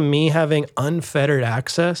went from me having unfettered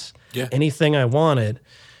access, anything I wanted,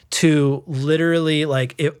 to literally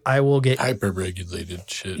like I will get hyper-regulated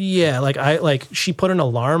shit. Yeah, like she put an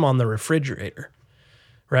alarm on the refrigerator,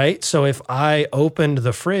 right? So if I opened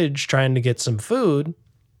the fridge trying to get some food,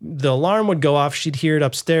 the alarm would go off. She'd hear it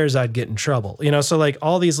upstairs. I'd get in trouble, So like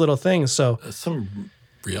all these little things. So that's some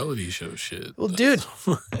reality show shit. Well, dude,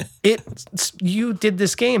 you did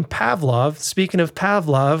this game, Pavlov. Speaking of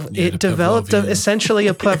Pavlov, it developed essentially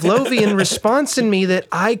a Pavlovian response in me that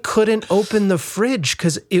I couldn't open the fridge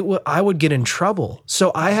because I would get in trouble.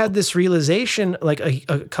 So I had this realization like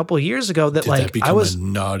a couple of years ago that Did that become a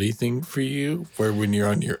naughty thing for you, where when you're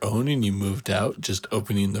on your own and you moved out, just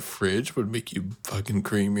opening the fridge would make you fucking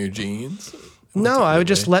cream your jeans? No, I would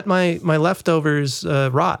just let my leftovers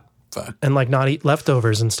rot. Fuck. And like not eat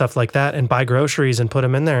leftovers and stuff like that and buy groceries and put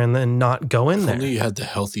them in there and then not go in there. Only you had the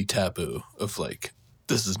healthy taboo of like,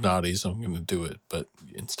 this is naughty, so I'm going to do it. But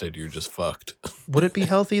instead you're just fucked. Would it be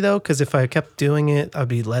healthy though? Because if I kept doing it, I'd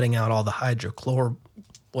be letting out all the hydrochlor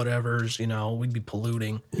whatevers, we'd be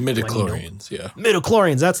polluting. Midichlorians, yeah.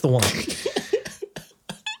 Midichlorians, that's the one.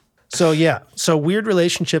 So weird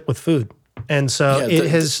relationship with food. And so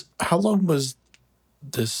How long was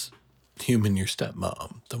this human, your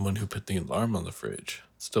stepmom, the one who put the alarm on the fridge,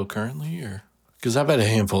 still currently, or because I've had a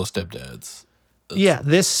handful of stepdads.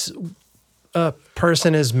 This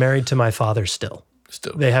person is married to my father still.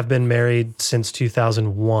 They have been married since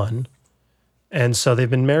 2001, and so they've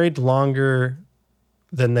been married longer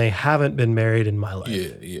than they haven't been married in my life.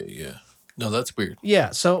 Yeah. No, that's weird.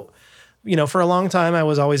 Yeah, so for a long time I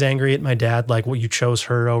was always angry at my dad, like, well, you chose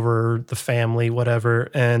her over the family,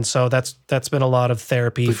 whatever. And so that's been a lot of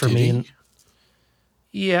therapy for me.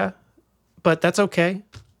 Yeah, but that's okay.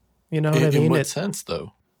 You know what I mean? In what sense,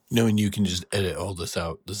 though? Knowing you can just edit all this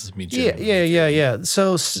out. This is me. Yeah.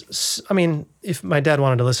 So, I mean, if my dad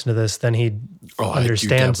wanted to listen to this, then he'd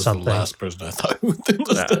understand something. The last person I thought would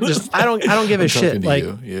listen. I don't give a shit. Like,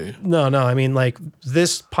 yeah. No. I mean, like,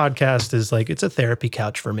 this podcast is like, it's a therapy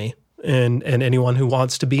couch for me and anyone who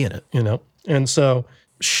wants to be in it, And so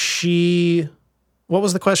what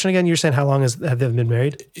was the question again? You're saying how long have they been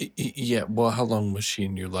married? Yeah. Well, how long was she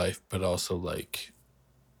in your life? But also like,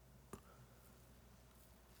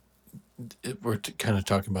 we're kind of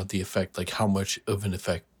talking about the effect, like how much of an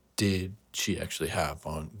effect did she actually have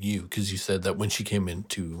on you? Because you said that when she came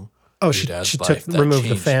into she removed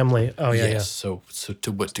the family. Oh yeah, yes. Yeah. So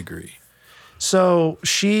to what degree? So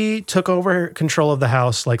she took over control of the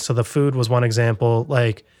house. Like, so the food was one example.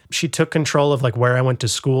 Like, she took control of like where I went to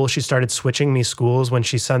school. She started switching me schools when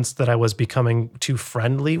she sensed that I was becoming too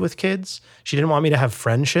friendly with kids. She didn't want me to have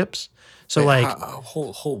friendships. So whoa.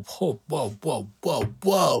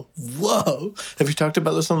 Have you talked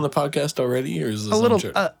about this on the podcast already, or is this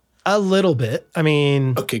a little bit? I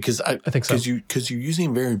mean, okay, because I think so. Because you're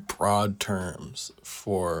using very broad terms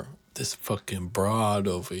for this fucking broad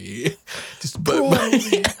over here.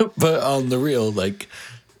 But on the real, like,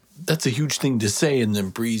 that's a huge thing to say and then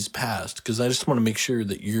breeze past, because I just want to make sure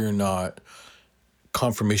that you're not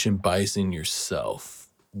confirmation biasing yourself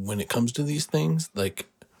when it comes to these things. Like,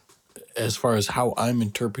 as far as how I'm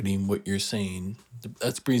interpreting what you're saying,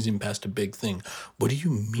 that's breezing past a big thing. What do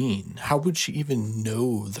you mean? How would she even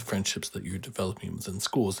know the friendships that you're developing within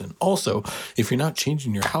schools? And also, if you're not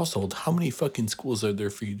changing your household, how many fucking schools are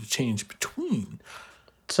there for you to change between?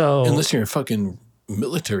 So, unless you're a fucking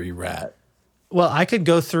military rat. Well, I could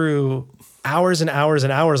go through hours and hours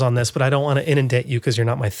and hours on this, but I don't want to inundate you because you're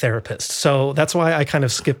not my therapist. So that's why I kind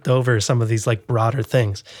of skipped over some of these like broader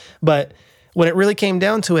things. But when it really came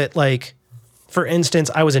down to it, like, for instance,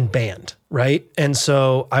 I was in band, right? And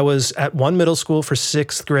so I was at one middle school for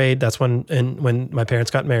 6th grade. That's when my parents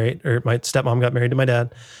got married, or my stepmom got married to my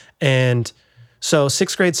dad. And so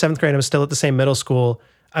 6th grade, 7th grade, I was still at the same middle school.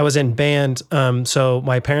 I was in band. So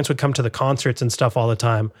my parents would come to the concerts and stuff all the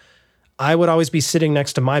time. I would always be sitting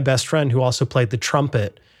next to my best friend who also played the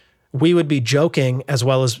trumpet. We would be joking as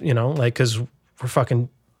well as, like, because we're fucking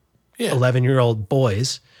 11-year-old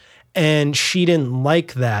boys. And she didn't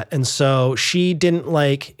like that. And so she didn't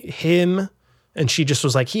like him. And she just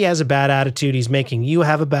was like, he has a bad attitude. He's making you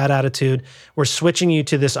have a bad attitude. We're switching you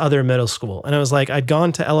to this other middle school. And I was like, I'd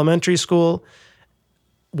gone to elementary school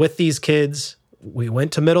with these kids. We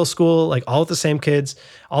went to middle school, like all with the same kids.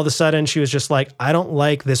 All of a sudden, she was just like, I don't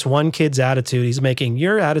like this one kid's attitude. He's making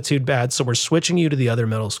your attitude bad, so we're switching you to the other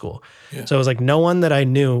middle school. Yeah. So it was like no one that I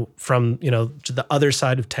knew from, to the other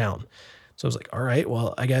side of town. So I was like, all right,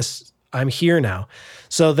 well, I guess I'm here now.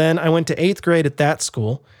 So then I went to 8th grade at that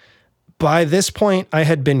school. By this point, I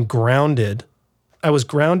had been grounded was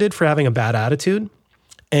grounded for having a bad attitude.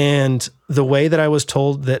 And the way that I was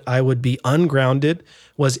told that I would be ungrounded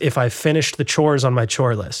was if I finished the chores on my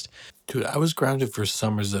chore list. Dude, I was grounded for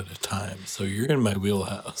summers at a time, so you're in my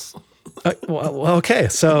wheelhouse. Well, okay.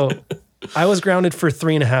 So I was grounded for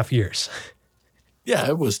 3.5 years. Yeah,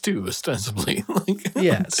 I was too, ostensibly.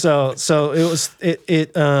 Yeah. So it was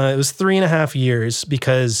 3.5 years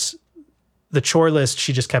because the chore list,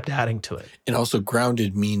 she just kept adding to it. And also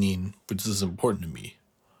grounded meaning, which is important to me.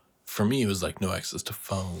 For me, it was like no access to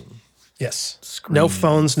phone. Yes. Screens. No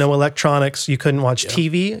phones, no electronics. You couldn't watch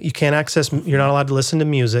TV. You can't access. You're not allowed to listen to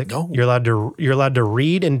music. No. You're allowed to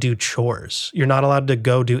read and do chores. You're not allowed to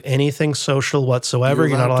go do anything social whatsoever.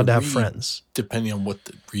 You're not allowed to have friends. Depending on what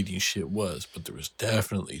the reading shit was, but there was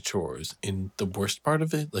definitely chores. And the worst part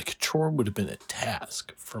of it, like a chore would have been a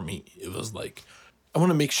task for me. It was like, I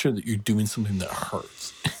want to make sure that you're doing something that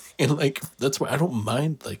hurts. And like, that's why I don't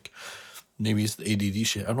mind like, maybe it's the ADD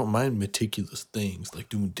shit. I don't mind meticulous things like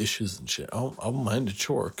doing dishes and shit. I'll mind a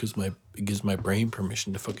chore because it gives my brain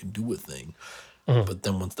permission to fucking do a thing. But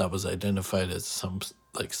then once that was identified as some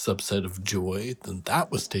like subset of joy, then that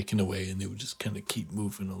was taken away and they would just kind of keep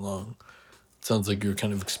moving along. It sounds like you're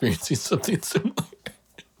kind of experiencing something similar.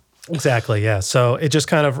 Exactly, yeah. So it just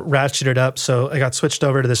kind of ratcheted up. So I got switched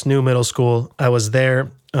over to this new middle school. I was there.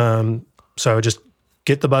 So I would just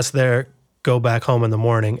get the bus there, go back home in the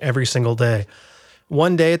morning every single day.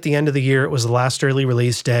 One day at the end of the year, it was the last early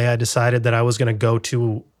release day. I decided that I was going to go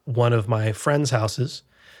to one of my friends' houses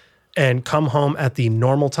and come home at the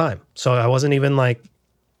normal time. So I wasn't even like,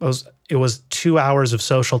 it was 2 hours of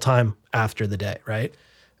social time after the day, right?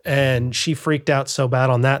 And she freaked out so bad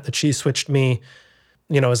on that she switched me,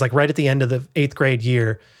 it was like right at the end of the 8th grade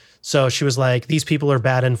year. So she was like, these people are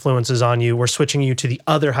bad influences on you. We're switching you to the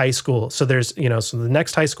other high school. So there's, so the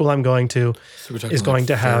next high school I'm going to is going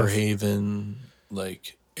to have Fairhaven,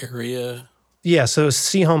 like area. Yeah. So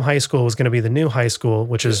Seaholm High School was going to be the new high school,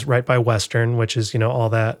 which is right by Western, which is, all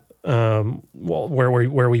that,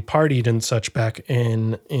 where we partied and such back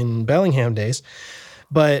in Bellingham days.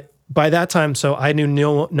 But by that time, so I knew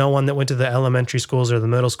no one that went to the elementary schools or the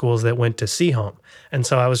middle schools that went to Seaholm. And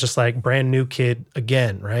so I was just like brand new kid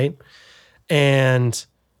again, right? And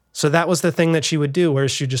so that was the thing that she would do, where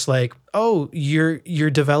she just like, oh, you're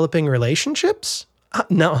developing relationships?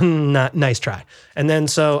 No, not nice try. And then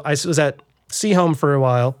so I was at Seaholm for a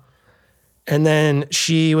while. And then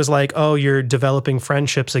she was like, oh, you're developing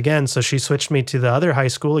friendships again. So she switched me to the other high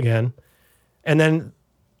school again. And then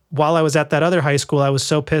while I was at that other high school, I was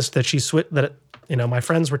so pissed that she switched, that, my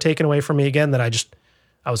friends were taken away from me again, that I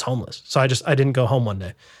was homeless. So I didn't go home one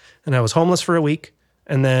day. And I was homeless for a week.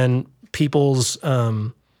 And then people's,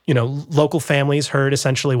 local families heard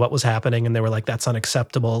essentially what was happening. And they were like, that's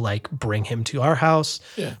unacceptable. Like, bring him to our house.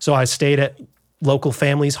 Yeah. So I stayed at local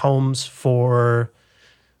families' homes for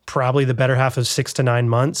probably the better half of 6 to 9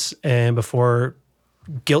 months. And before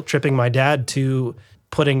guilt tripping my dad to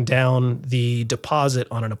putting down the deposit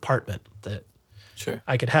on an apartment that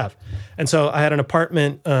I could have. And so I had an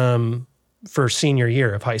apartment for senior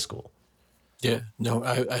year of high school. Yeah, no,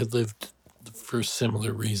 I lived for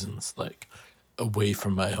similar reasons, like away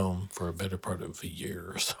from my home for a better part of a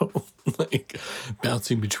year or so, like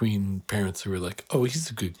bouncing between parents who were like, oh, he's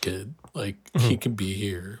a good kid. Like he can be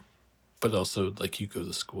here, but also like you go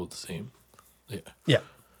to school the same. Yeah. Yeah.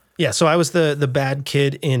 Yeah. So I was the bad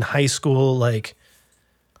kid in high school. Like,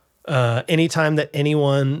 anytime that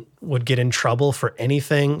anyone would get in trouble for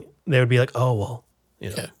anything, they would be like, "Oh, well,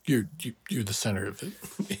 yeah, you're the center of it."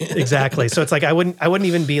 Exactly. So it's like I wouldn't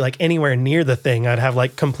even be like anywhere near the thing. I'd have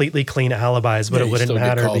like completely clean alibis, but it wouldn't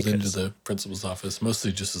matter. Get called into the principal's office,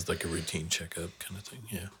 mostly just as like a routine checkup kind of thing.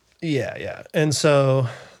 Yeah. Yeah, yeah. And so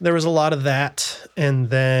there was a lot of that, and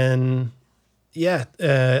then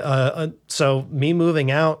so me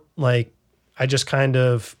moving out, like I just kind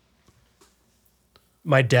of.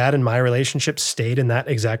 My dad and my relationship stayed in that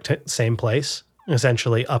exact same place,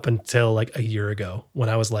 essentially up until like a year ago when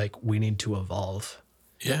I was like, we need to evolve.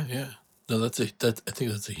 Yeah, yeah. No, I think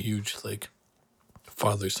that's a huge like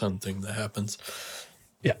father-son thing that happens.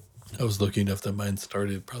 Yeah. I was lucky enough that mine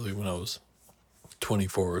started probably when I was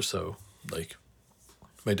 24 or so. Like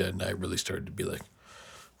my dad and I really started to be like,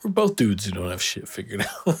 we're both dudes who don't have shit figured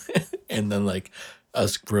out. And then like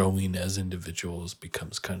us growing as individuals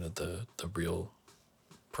becomes kind of the real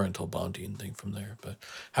parental bonding thing from there. But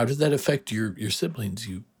how did that affect your siblings?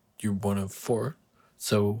 You're one of 4.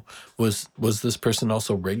 So was this person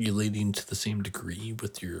also regulating to the same degree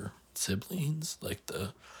with your siblings? Like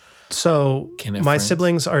my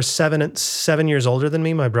siblings are 7 years older than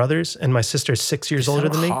me, my brothers, and my sister's 6 years older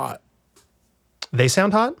than me. Hot. They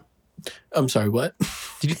sound hot? I'm sorry, what?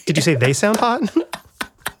 Did you say they sound hot?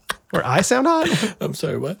 Or I sound hot? I'm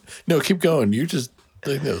sorry, what? No, keep going. You just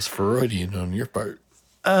think that was Freudian on your part.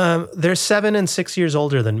 They're 7 and 6 years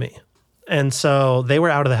older than me. And so they were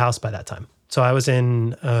out of the house by that time. So I was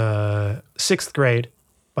in 6th grade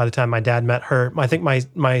by the time my dad met her. I think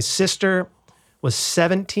my sister was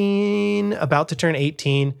 17, about to turn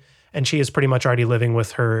 18, and she is pretty much already living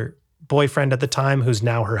with her boyfriend at the time, who's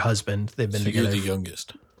now her husband. They've been together. You're the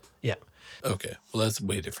youngest. Yeah. Okay. Well, that's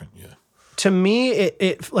way different. Yeah. To me,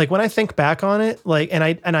 it like when I think back on it, like, and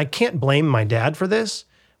I can't blame my dad for this,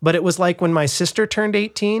 but it was like when my sister turned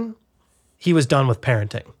 18, he was done with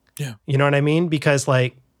parenting. Yeah. You know what I mean? Because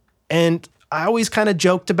like, and I always kind of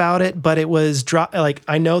joked about it, but it was like,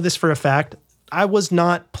 I know this for a fact. I was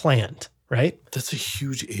not planned, right? That's a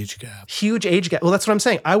huge age gap. Huge age gap. Well, that's what I'm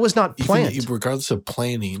saying. I was not planned. Even regardless of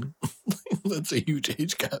planning, that's a huge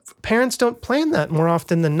age gap. Parents don't plan that more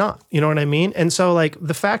often than not. You know what I mean? And so like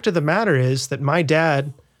the fact of the matter is that my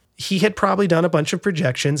dad, he had probably done a bunch of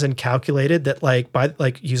projections and calculated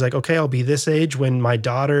that he's like, okay, I'll be this age when my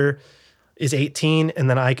daughter is 18 and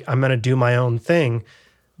then I'm going to do my own thing.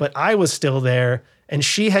 But I was still there and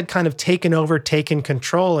she had kind of taken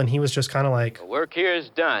control, and he was just kind of like, the work here is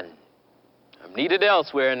done. I'm needed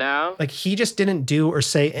elsewhere now. Like he just didn't do or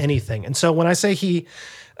say anything. And so when I say he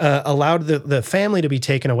allowed the family to be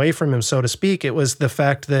taken away from him, so to speak, it was the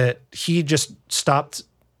fact that he just stopped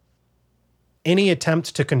any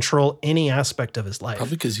attempt to control any aspect of his life.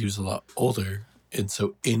 Probably because he was a lot older. And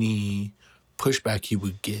so any pushback he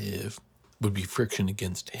would give would be friction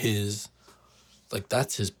against his, like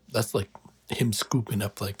that's like him scooping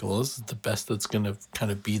up like, well, this is the best that's going to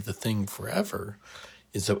kind of be the thing forever.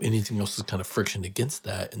 And so anything else is kind of friction against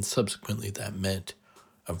that. And subsequently that meant,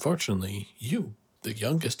 unfortunately, you, the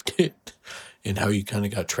youngest kid, and how you kind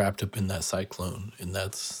of got trapped up in that cyclone. And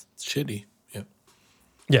that's shitty. Yeah.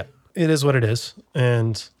 Yeah, it is what it is.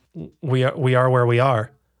 And we are where we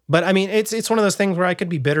are. But I mean, it's one of those things where I could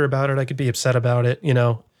be bitter about it. I could be upset about it, you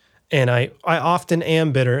know, and I often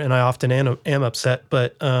am bitter and I often am upset.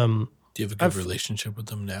 But do you have a good relationship with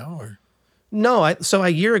them now, or? No, so a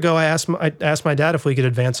year ago, I asked my dad if we could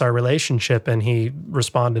advance our relationship, and he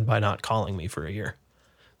responded by not calling me for a year.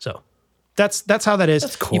 So that's how that is.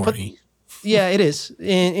 That's corny. Yeah, it is.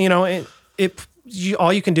 And, you know,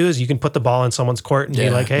 all you can do is you can put the ball in someone's court and be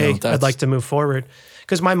like, hey, I'd like to move forward.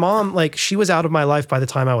 Because my mom, like, she was out of my life by the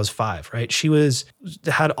time I was 5, right? She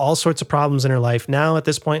had all sorts of problems in her life. Now at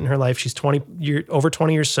this point in her life, she's over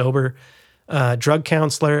 20 years sober, drug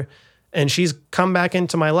counselor. And she's come back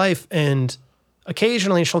into my life, and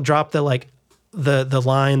occasionally she'll drop the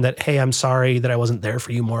line that, hey, I'm sorry that I wasn't there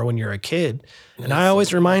for you more when you're a kid. And I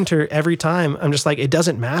always remind her every time, I'm just like, it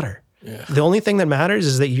doesn't matter. Yeah. The only thing that matters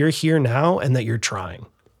is that you're here now and that you're trying.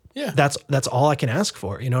 Yeah. That's all I can ask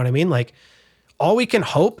for. You know what I mean? Like, all we can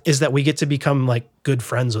hope is that we get to become like good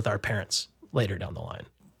friends with our parents later down the line.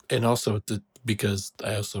 And also because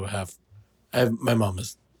my mom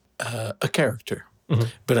is a character. Mm-hmm.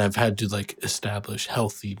 But I've had to like establish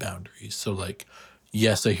healthy boundaries. So like,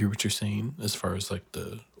 yes, I hear what you're saying as far as like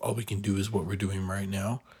all we can do is what we're doing right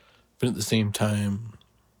now. But at the same time,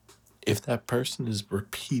 if that person is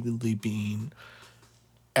repeatedly being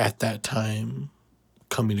at that time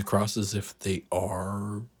coming across as if they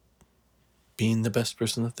are being the best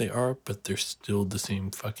person that they are, but they're still the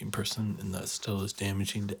same fucking person, and that still is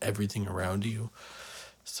damaging to everything around you.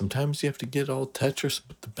 Sometimes you have to get all Tetris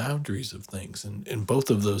with the boundaries of things, and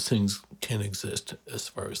both of those things can exist as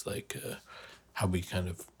far as like how we kind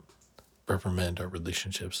of reprimand our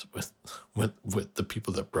relationships with the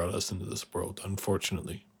people that brought us into this world.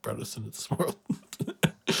 Unfortunately, brought us into this world.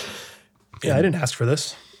 Yeah, I didn't ask for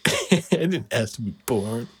this. I didn't ask to be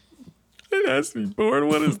born.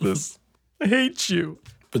 What is this? I hate you.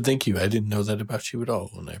 But thank you. I didn't know that about you at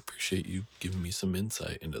all, and I appreciate you giving me some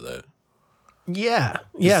insight into that. Yeah.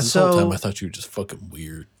 This whole time I thought you were just fucking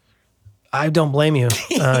weird. I don't blame you.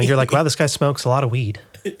 You're like, wow, this guy smokes a lot of weed.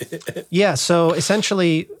 Yeah. So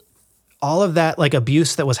essentially all of that like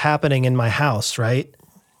abuse that was happening in my house, right?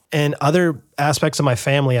 And other aspects of my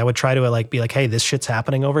family, I would try to like be like, hey, this shit's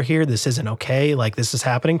happening over here. This isn't okay. Like this is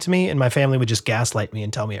happening to me. And my family would just gaslight me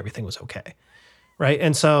and tell me everything was okay. Right.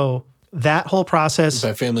 And so that whole process.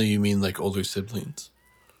 By family, you mean like older siblings?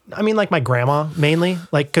 I mean, like my grandma mainly,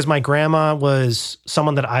 like, because my grandma was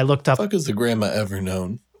someone that I looked up. Fuck is the grandma ever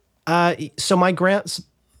known? So my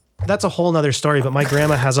that's a whole nother story, but my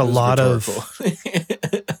grandma has a lot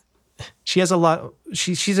she's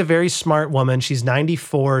a very smart woman. She's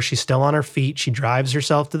 94. She's still on her feet. She drives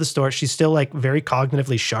herself to the store. She's still like very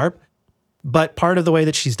cognitively sharp. But part of the way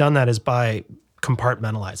that she's done that is by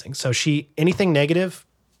compartmentalizing. So anything negative,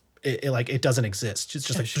 it doesn't exist. It's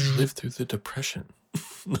just like, she lived through the Depression.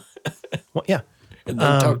 well, yeah. And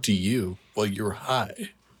then talk to you while you're high.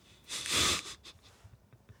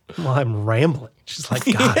 Well, I'm rambling. She's like,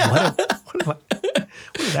 God, what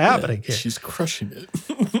is happening here? She's crushing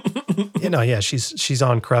it. She's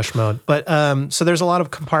on crush mode. But so there's a lot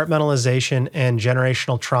of compartmentalization and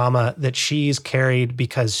generational trauma that she's carried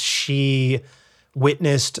because she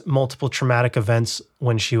witnessed multiple traumatic events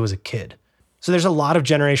when she was a kid. So there's a lot of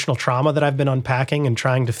generational trauma that I've been unpacking and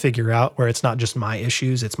trying to figure out where it's not just my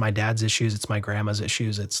issues, it's my dad's issues, it's my grandma's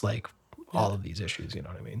issues, it's like all of these issues, you know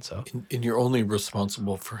what I mean? So and you're only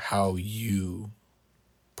responsible for how you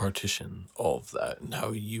partition all of that and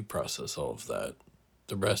how you process all of that.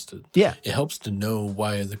 The rest of it helps to know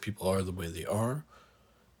why other people are the way they are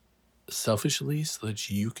selfishly so that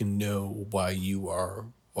you can know why you are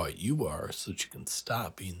so that you can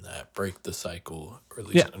stop being that, break the cycle, or at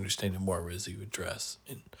least understand it more as you address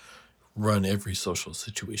and run every social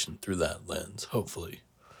situation through that lens, hopefully.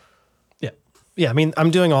 Yeah, I mean,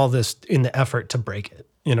 I'm doing all this in the effort to break it.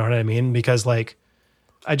 You know what I mean? Because like,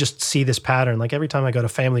 I just see this pattern. Like every time I go to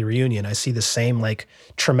family reunion, I see the same like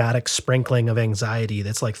traumatic sprinkling of anxiety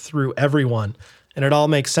that's like through everyone. And it all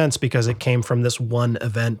makes sense because it came from this one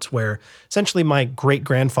event where essentially my great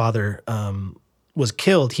grandfather was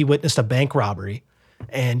killed. He witnessed a bank robbery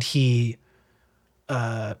and he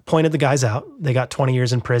pointed the guys out. They got 20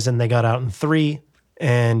 years in prison. They got out in 3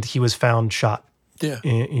 and he was found shot. Yeah,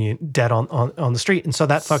 dead on the street, and so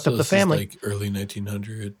that fucked up the family. Like early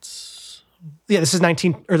 1900s. Yeah, this is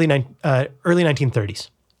early 1930s.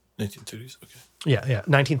 1930s, okay. Yeah,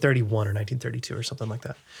 1931 or 1932 or something like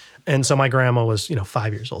that. And so my grandma was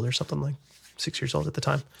 5 years old or something, like 6 years old at the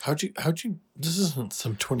time. How'd you? This isn't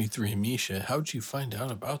some 23andMe shit. How'd you find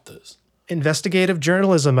out about this? Investigative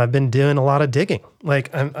journalism. I've been doing a lot of digging.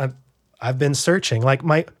 Like I've been searching. Like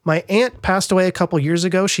my aunt passed away a couple years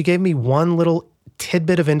ago. She gave me one little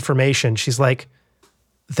tidbit of information. She's like,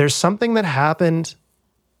 there's something that happened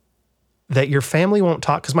that your family won't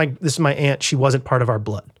talk, because this is my aunt, she wasn't part of our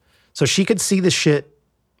blood. So she could see the shit,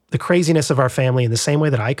 the craziness of our family in the same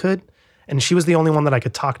way that I could. And she was the only one that I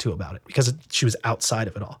could talk to about it because she was outside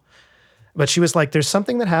of it all. But she was like, there's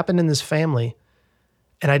something that happened in this family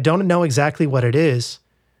and I don't know exactly what it is,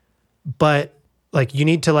 but like you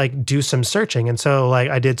need to like do some searching. And so like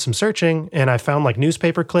I did some searching and I found like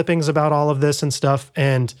newspaper clippings about all of this and stuff.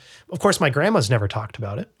 And of course my grandma's never talked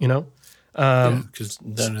about it, because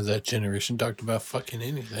none of that generation talked about fucking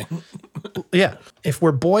anything. Yeah. If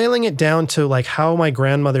we're boiling it down to like how my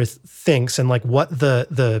grandmother thinks and like what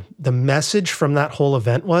the message from that whole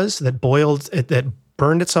event was that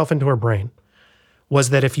burned itself into her brain was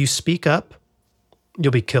that if you speak up,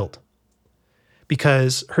 you'll be killed.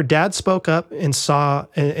 Because her dad spoke up and saw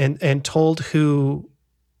and told who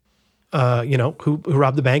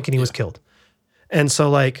robbed the bank and he was killed. And so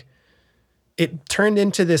like it turned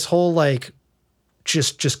into this whole like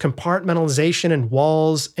just compartmentalization and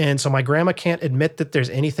walls. And so my grandma can't admit that there's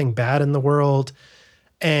anything bad in the world.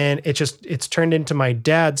 And it's turned into my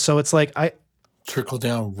dad. So it's like trickle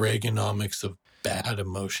down Reaganomics of bad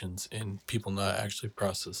emotions and people not actually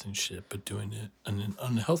processing shit, but doing it in an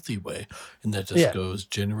unhealthy way. And that just goes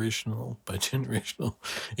generational by generational.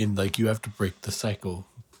 And like you have to break the cycle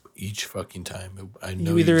each fucking time. I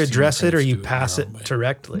know you either address it or you pass it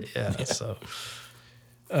directly. Yeah. So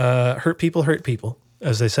hurt people,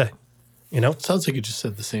 as they say. Sounds like you just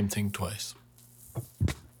said the same thing twice.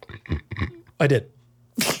 I did.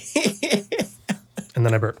 And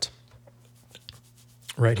then I burped.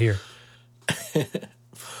 Right here.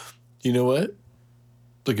 You know what?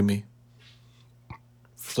 Look at me.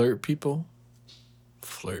 Flirt people.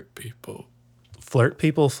 Flirt people. Flirt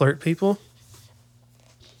people, flirt people?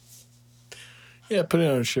 Yeah, put it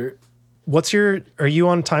on a shirt. Are you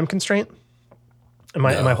on time constraint? Am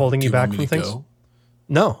I holding you back from things? Go?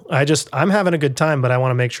 No, I'm having a good time, but I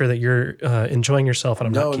want to make sure that you're enjoying yourself and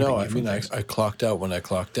I'm not keeping you from things. I clocked out when I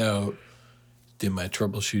clocked out, did my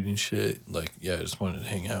troubleshooting shit. Like, yeah, I just wanted to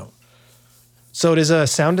hang out. So does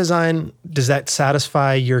sound design, does that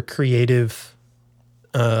satisfy your creative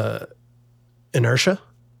inertia?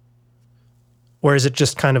 Or is it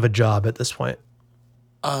just kind of a job at this point?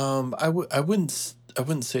 I wouldn't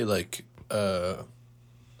say like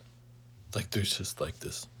there's just like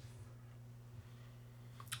this,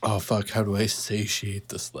 oh fuck, how do I satiate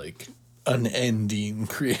this like unending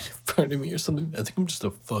creative part of me or something? I think I'm just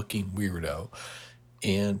a fucking weirdo.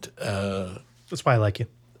 And that's why I like you.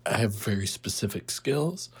 I have very specific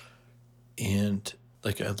skills and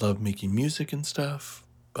like I love making music and stuff,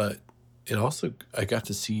 but it also, I got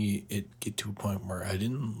to see it get to a point where I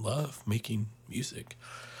didn't love making music,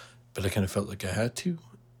 but I kind of felt like I had to.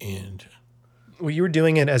 And Well, you were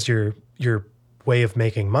doing it as your way of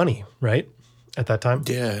making money, right? At that time?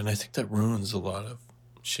 yeah, and I think that ruins a lot of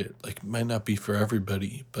shit. Like, it might not be for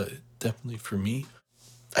everybody, but definitely for me.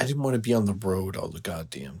 I didn't want to be on the road all the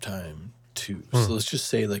goddamn time, too. So let's just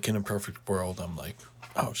say, like, in a perfect world, I'm like,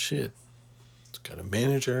 oh, shit. It's got a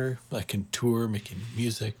manager. I can tour making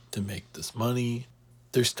music to make this money.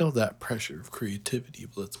 There's still that pressure of creativity,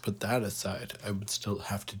 but let's put that aside. I would still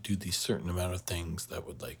have to do these certain amount of things that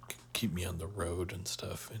would, like, keep me on the road and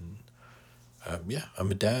stuff. And, yeah, I'm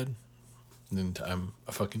a dad. And I'm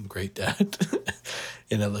a fucking great dad.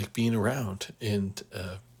 And I like being around and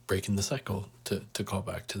breaking the cycle, to call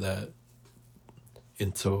back to that.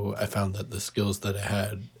 And so I found that the skills that I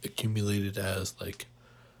had accumulated as like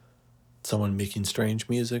someone making strange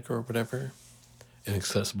music or whatever,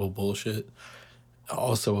 inaccessible bullshit,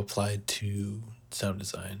 also applied to sound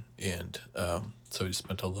design. And so I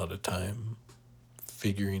spent a lot of time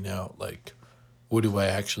figuring out like, what do I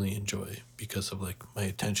actually enjoy? Because of like my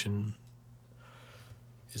attention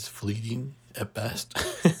is fleeting at best.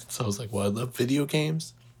 So I was like, well, I love video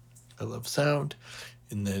games. I love sound.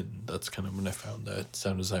 And then that's kind of when I found that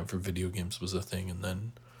sound design for video games was a thing. And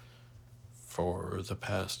then for the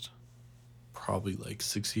past probably like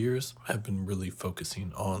 6 years, I've been really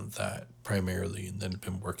focusing on that primarily, and then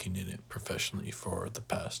been working in it professionally for the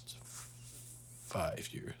past 5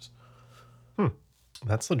 years.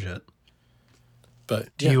 That's legit.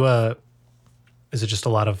 But Do you, is it just a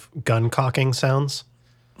lot of gun cocking sounds?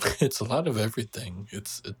 it's a lot of everything.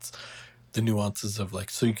 It's the nuances of like,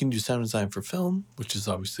 so you can do sound design for film, which is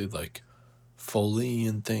obviously like Foley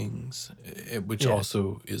and things, which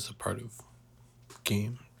also is a part of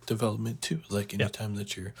game development too. Like anytime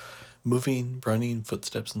that you're moving, running,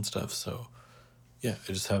 footsteps and stuff. So yeah,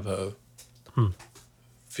 I just have a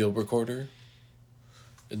field recorder,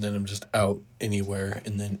 and then I'm just out anywhere,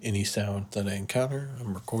 and then any sound that I encounter,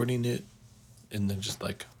 I'm recording it, and then just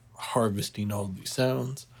like harvesting all these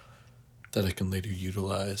sounds that I can later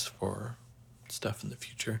utilize for stuff in the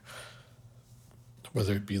future.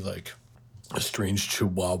 Whether it be like a strange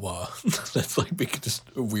chihuahua that's like making just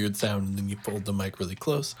a weird sound, and then you pull the mic really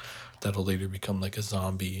close, that'll later become like a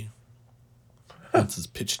zombie once it's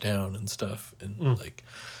pitched down and stuff. And like,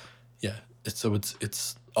 yeah,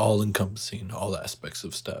 it's all encompassing, all aspects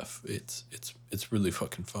of stuff. It's really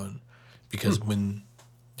fucking fun, because when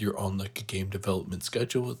you're on like a game development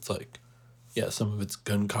schedule, it's like, yeah, some of it's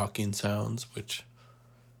gun cocking sounds, which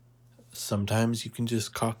sometimes you can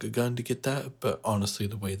just cock a gun to get that. But honestly,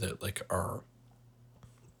 the way that like our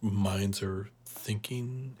minds are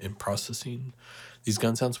thinking and processing these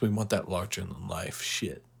gun sounds, we want that larger than life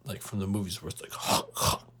shit, like from the movies where it's like,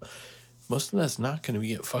 most of that's not going to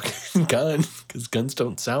be a fucking gun, because guns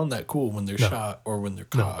don't sound that cool when they're shot or when they're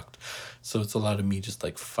cocked. So it's a lot of me just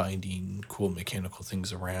like finding cool mechanical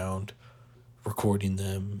things around, recording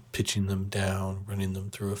them, pitching them down, running them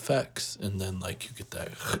through effects, and then like you get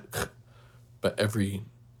that. But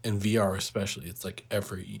in VR especially, it's like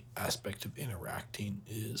every aspect of interacting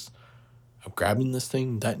is, I'm grabbing this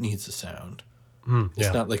thing, that needs a sound.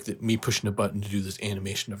 It's not like me pushing a button to do this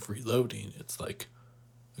animation of reloading. It's like,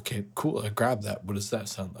 okay, cool, I grab that. What does that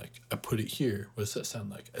sound like? I put it here. What does that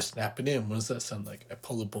sound like? I snap it in. What does that sound like? I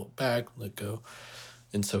pull the bolt back, let go.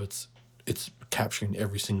 And so it's capturing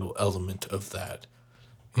every single element of that.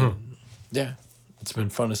 And yeah, it's been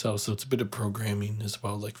fun as hell. So it's a bit of programming as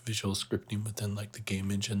well, like visual scripting within like the game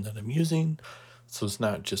engine that I'm using. So it's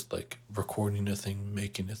not just like recording a thing,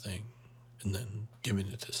 making a thing, and then giving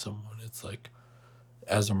it to someone. It's like,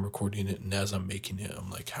 as I'm recording it and as I'm making it, I'm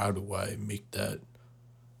like, how do I make that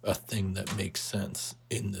a thing that makes sense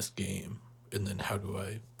in this game? And then how do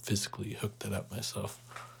I physically hook that up myself?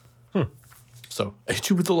 So I hit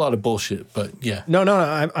you with a lot of bullshit, but yeah. No,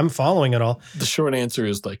 I'm following it all. The short answer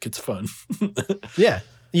is like, it's fun. Yeah.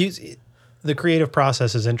 The creative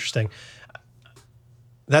process is interesting.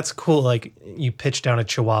 That's cool. Like, you pitch down a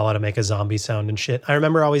chihuahua to make a zombie sound and shit. I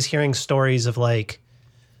remember always hearing stories of like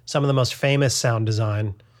some of the most famous sound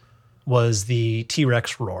design was the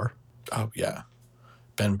T-Rex roar. Oh yeah.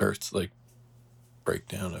 Ben Burt's like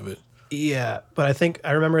breakdown of it. Yeah. But if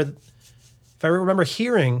I remember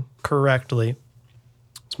hearing correctly,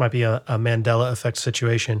 this might be a Mandela effect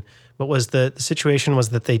situation, but the situation was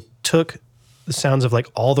that they took the sounds of like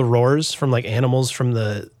all the roars from like animals from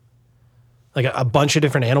like a bunch of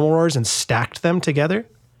different animal roars and stacked them together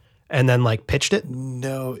and then like pitched it.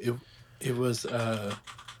 No, it was,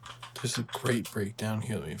 there's a great breakdown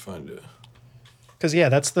here. Let me find it. Because yeah,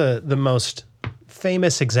 that's the most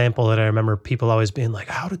famous example that I remember people always being like,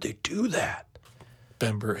 how did they do that?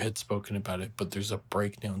 Bember had spoken about it, but there's a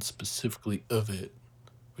breakdown specifically of it,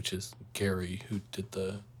 which is Gary, who did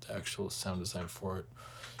the actual sound design for it.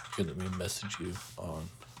 Here, let me message you on.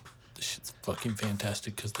 This shit's fucking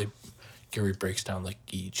fantastic because Gary breaks down like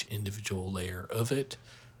each individual layer of it,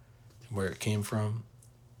 and where it came from,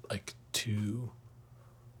 like to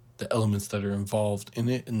the elements that are involved in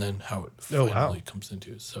it, and then how it finally comes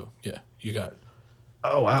into it. So yeah, you got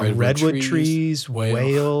redwood trees,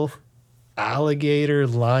 whale, alligator,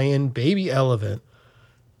 lion, baby elephant,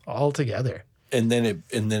 all together. And then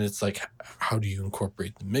it's like, how do you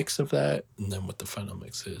incorporate the mix of that, and then what the final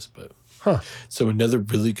mix is. But so another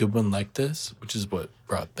really good one like this, which is what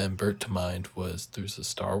brought Ben Burt to mind, was there's a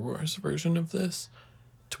Star Wars version of this,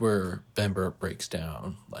 to where Ben Burt breaks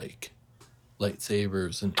down like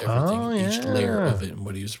lightsabers and everything, each layer of it, and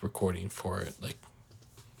what he was recording for it. Like,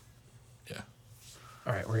 yeah.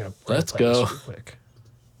 All right, we're gonna let's play go. this real quick.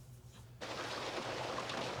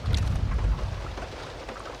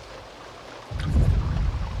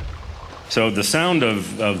 So the sound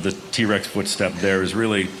of the T-Rex footstep there is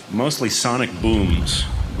really mostly sonic booms.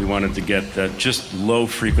 We wanted to get that just low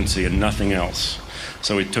frequency and nothing else.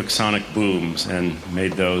 So we took sonic booms and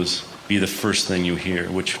made those be the first thing you hear,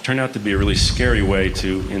 which turned out to be a really scary way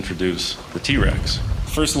to introduce the T-Rex.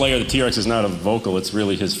 First layer of the T-Rex is not a vocal, it's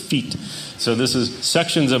really his feet. So this is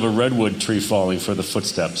sections of a redwood tree falling for the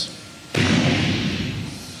footsteps.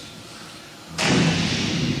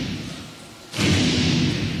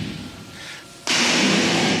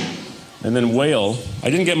 And then whale.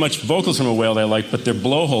 I didn't get much vocals from a whale that I liked, but their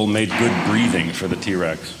blowhole made good breathing for the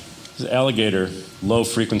T-Rex. This is alligator, low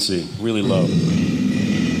frequency, really low.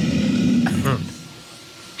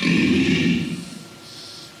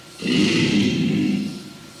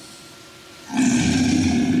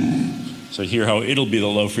 So hear how it'll be the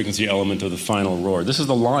low frequency element of the final roar. This is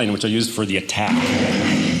the line which I used for the attack.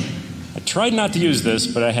 I tried not to use this,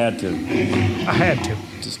 but I had to. I had to.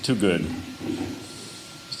 It's too good.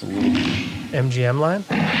 Just a little. MGM line?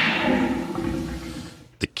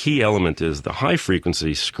 The key element is the high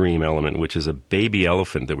frequency scream element, which is a baby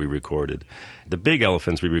elephant that we recorded. The big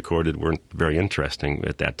elephants we recorded weren't very interesting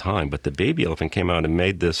at that time, but the baby elephant came out and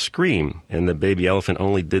made this scream, and the baby elephant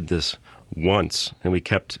only did this once, and we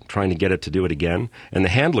kept trying to get it to do it again. And the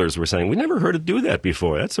handlers were saying, we never heard it do that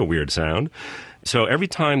before. That's a weird sound. So every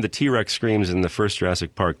time the T-Rex screams in the first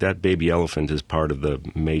Jurassic Park, that baby elephant is part of the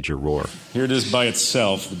major roar. Here it is by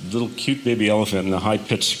itself, the little cute baby elephant and the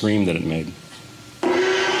high-pitched scream that it made.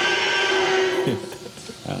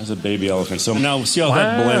 That was a baby elephant. So now see how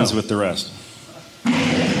that blends with the rest.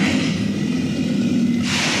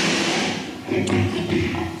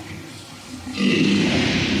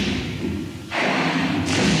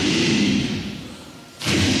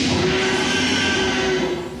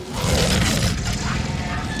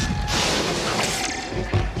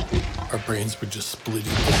 Our brains were just splitting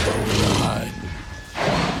the low and the high.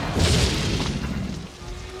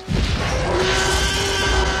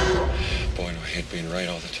 Boy, no, I hate being right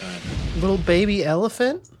all the time. Little baby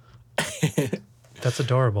elephant? That's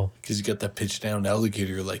adorable. Because you got that pitched down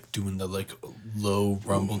alligator like doing the like low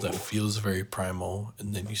rumble that feels very primal,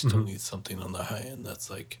 and then you still need something on the high end that's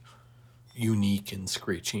like unique and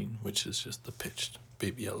screeching, which is just the pitched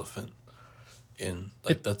baby elephant. And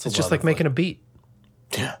like that's it's just like making a beat.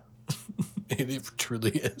 Yeah. It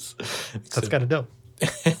truly is. That's kind of dope.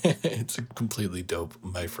 It's completely dope,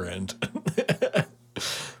 my friend.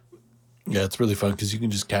 Yeah, it's really fun because you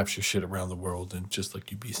can just capture shit around the world, and just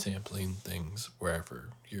like you be sampling things wherever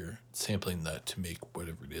you're sampling that to make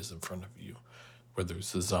whatever it is in front of you, whether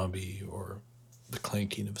it's a zombie or the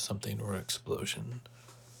clanking of something or an explosion.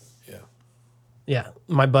 Yeah. Yeah.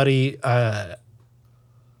 My buddy, I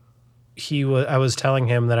was telling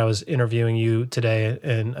him that I was interviewing you today,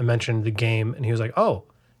 and I mentioned the game, and he was like, oh,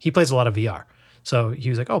 he plays a lot of VR. So he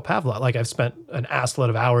was like, oh, Pavlov, like I've spent an assload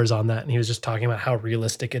of hours on that. And he was just talking about how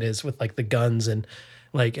realistic it is with like the guns, and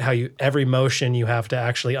like how every motion you have to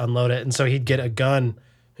actually unload it. And so he'd get a gun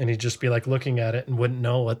and he'd just be like looking at it and wouldn't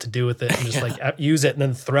know what to do with it, and just like use it and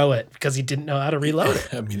then throw it because he didn't know how to reload it.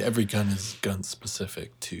 I mean, every gun is gun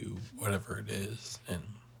specific to whatever it is. And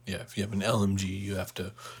yeah, if you have an LMG, you have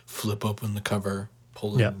to flip open the cover,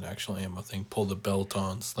 pull in an actual ammo thing, pull the belt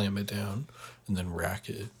on, slam it down, and then rack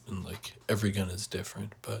it. And like every gun is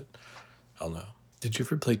different, but I don't know. Did you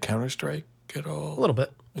ever play Counter-Strike at all? A little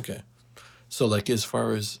bit. Okay. So like as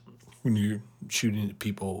far as when you're shooting at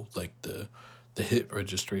people, like the hit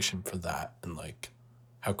registration for that, and like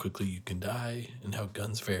how quickly you can die and how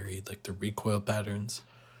guns vary, like the recoil patterns,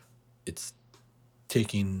 it's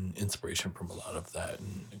taking inspiration from a lot of that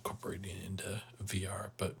and incorporating it into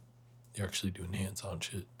VR, but you're actually doing hands-on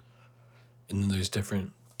shit. And then there's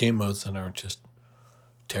different game modes that aren't just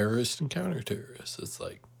terrorists and counter-terrorists. It's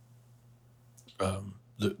like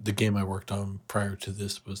the game I worked on prior to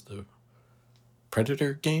this was the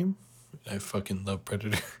Predator game. I fucking love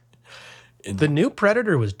Predator. And The new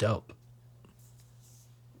Predator was dope.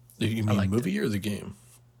 you mean the movie or the game?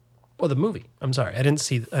 Well, the movie. I'm sorry. I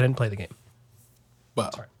didn't play the game.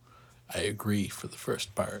 Well, I agree for the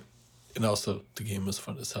first part. And also, the game was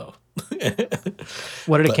fun as hell.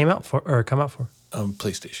 What did it come out for?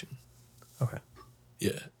 PlayStation. Okay.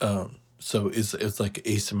 Yeah. So it's like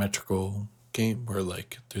asymmetrical game where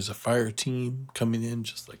like there's a fire team coming in,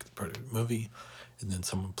 just like the Predator movie, and then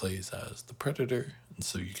someone plays as the Predator, and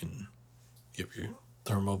so you have your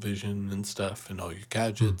thermal vision and stuff and all your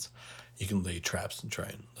gadgets. You can lay traps and try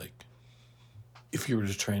and like, if you were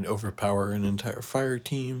to try and overpower an entire fire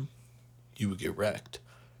team, you would get wrecked.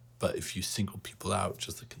 But if you single people out,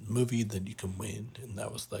 just like in the movie, then you can win. And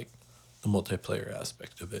that was like the multiplayer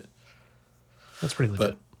aspect of it. That's pretty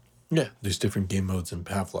legit. But yeah, there's different game modes in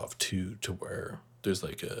Pavlov too, to where there's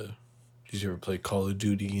like did you ever play Call of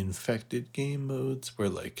Duty Infected game modes where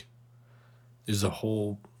like there's a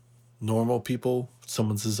whole normal people,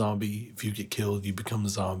 someone's a zombie. If you get killed, you become a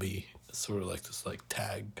zombie. It's sort of like this like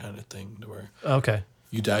tag kind of thing to where Okay.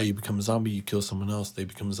 you die, you become a zombie, you kill someone else, they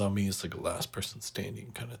become a zombie. It's like a last person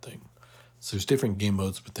standing kind of thing. So there's different game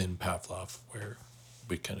modes within Pavlov where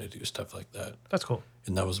we kind of do stuff like that. That's cool.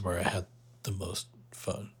 And that was where I had the most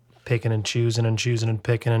fun. Picking and choosing and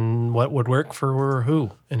picking and what would work for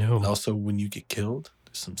who and whom. And also when you get killed,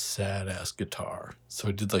 there's some sad ass guitar. So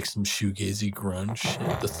I did like some shoegazy grunge shit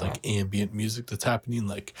that's like ambient music that's happening,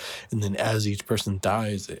 like, and then as each person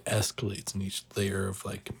dies, it escalates and each layer of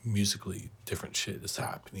like musically different shit is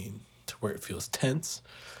happening to where it feels tense.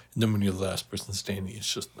 And then when you're the last person standing,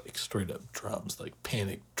 it's just like straight up drums, like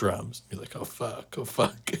panic drums. You're like, oh fuck.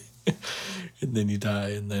 And then you die,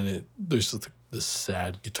 and then there's just this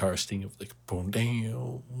sad guitar sting of like boom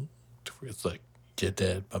down, to where it's like, you're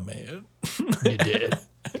dead, my man. You did.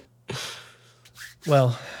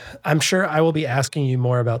 Well, I'm sure I will be asking you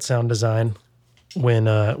more about sound design when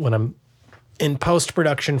I'm in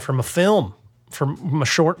post-production from a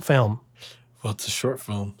short film. Well, it's a short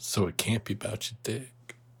film, so it can't be about your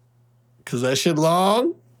dick. Because that shit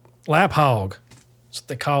long? Lap hog. That's what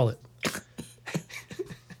they call it.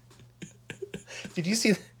 Did you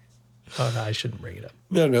see that? Oh, no, I shouldn't bring it up.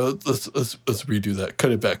 No, let's redo that.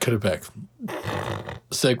 Cut it back.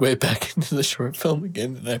 Segue back into the short film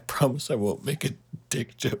again, and I promise I won't make a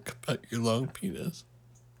dick joke about your long penis.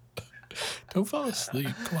 Don't fall asleep.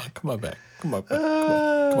 Come on back. Come on.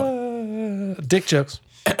 Dick jokes.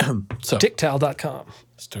 So Dicktowel.com.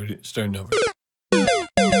 starting over.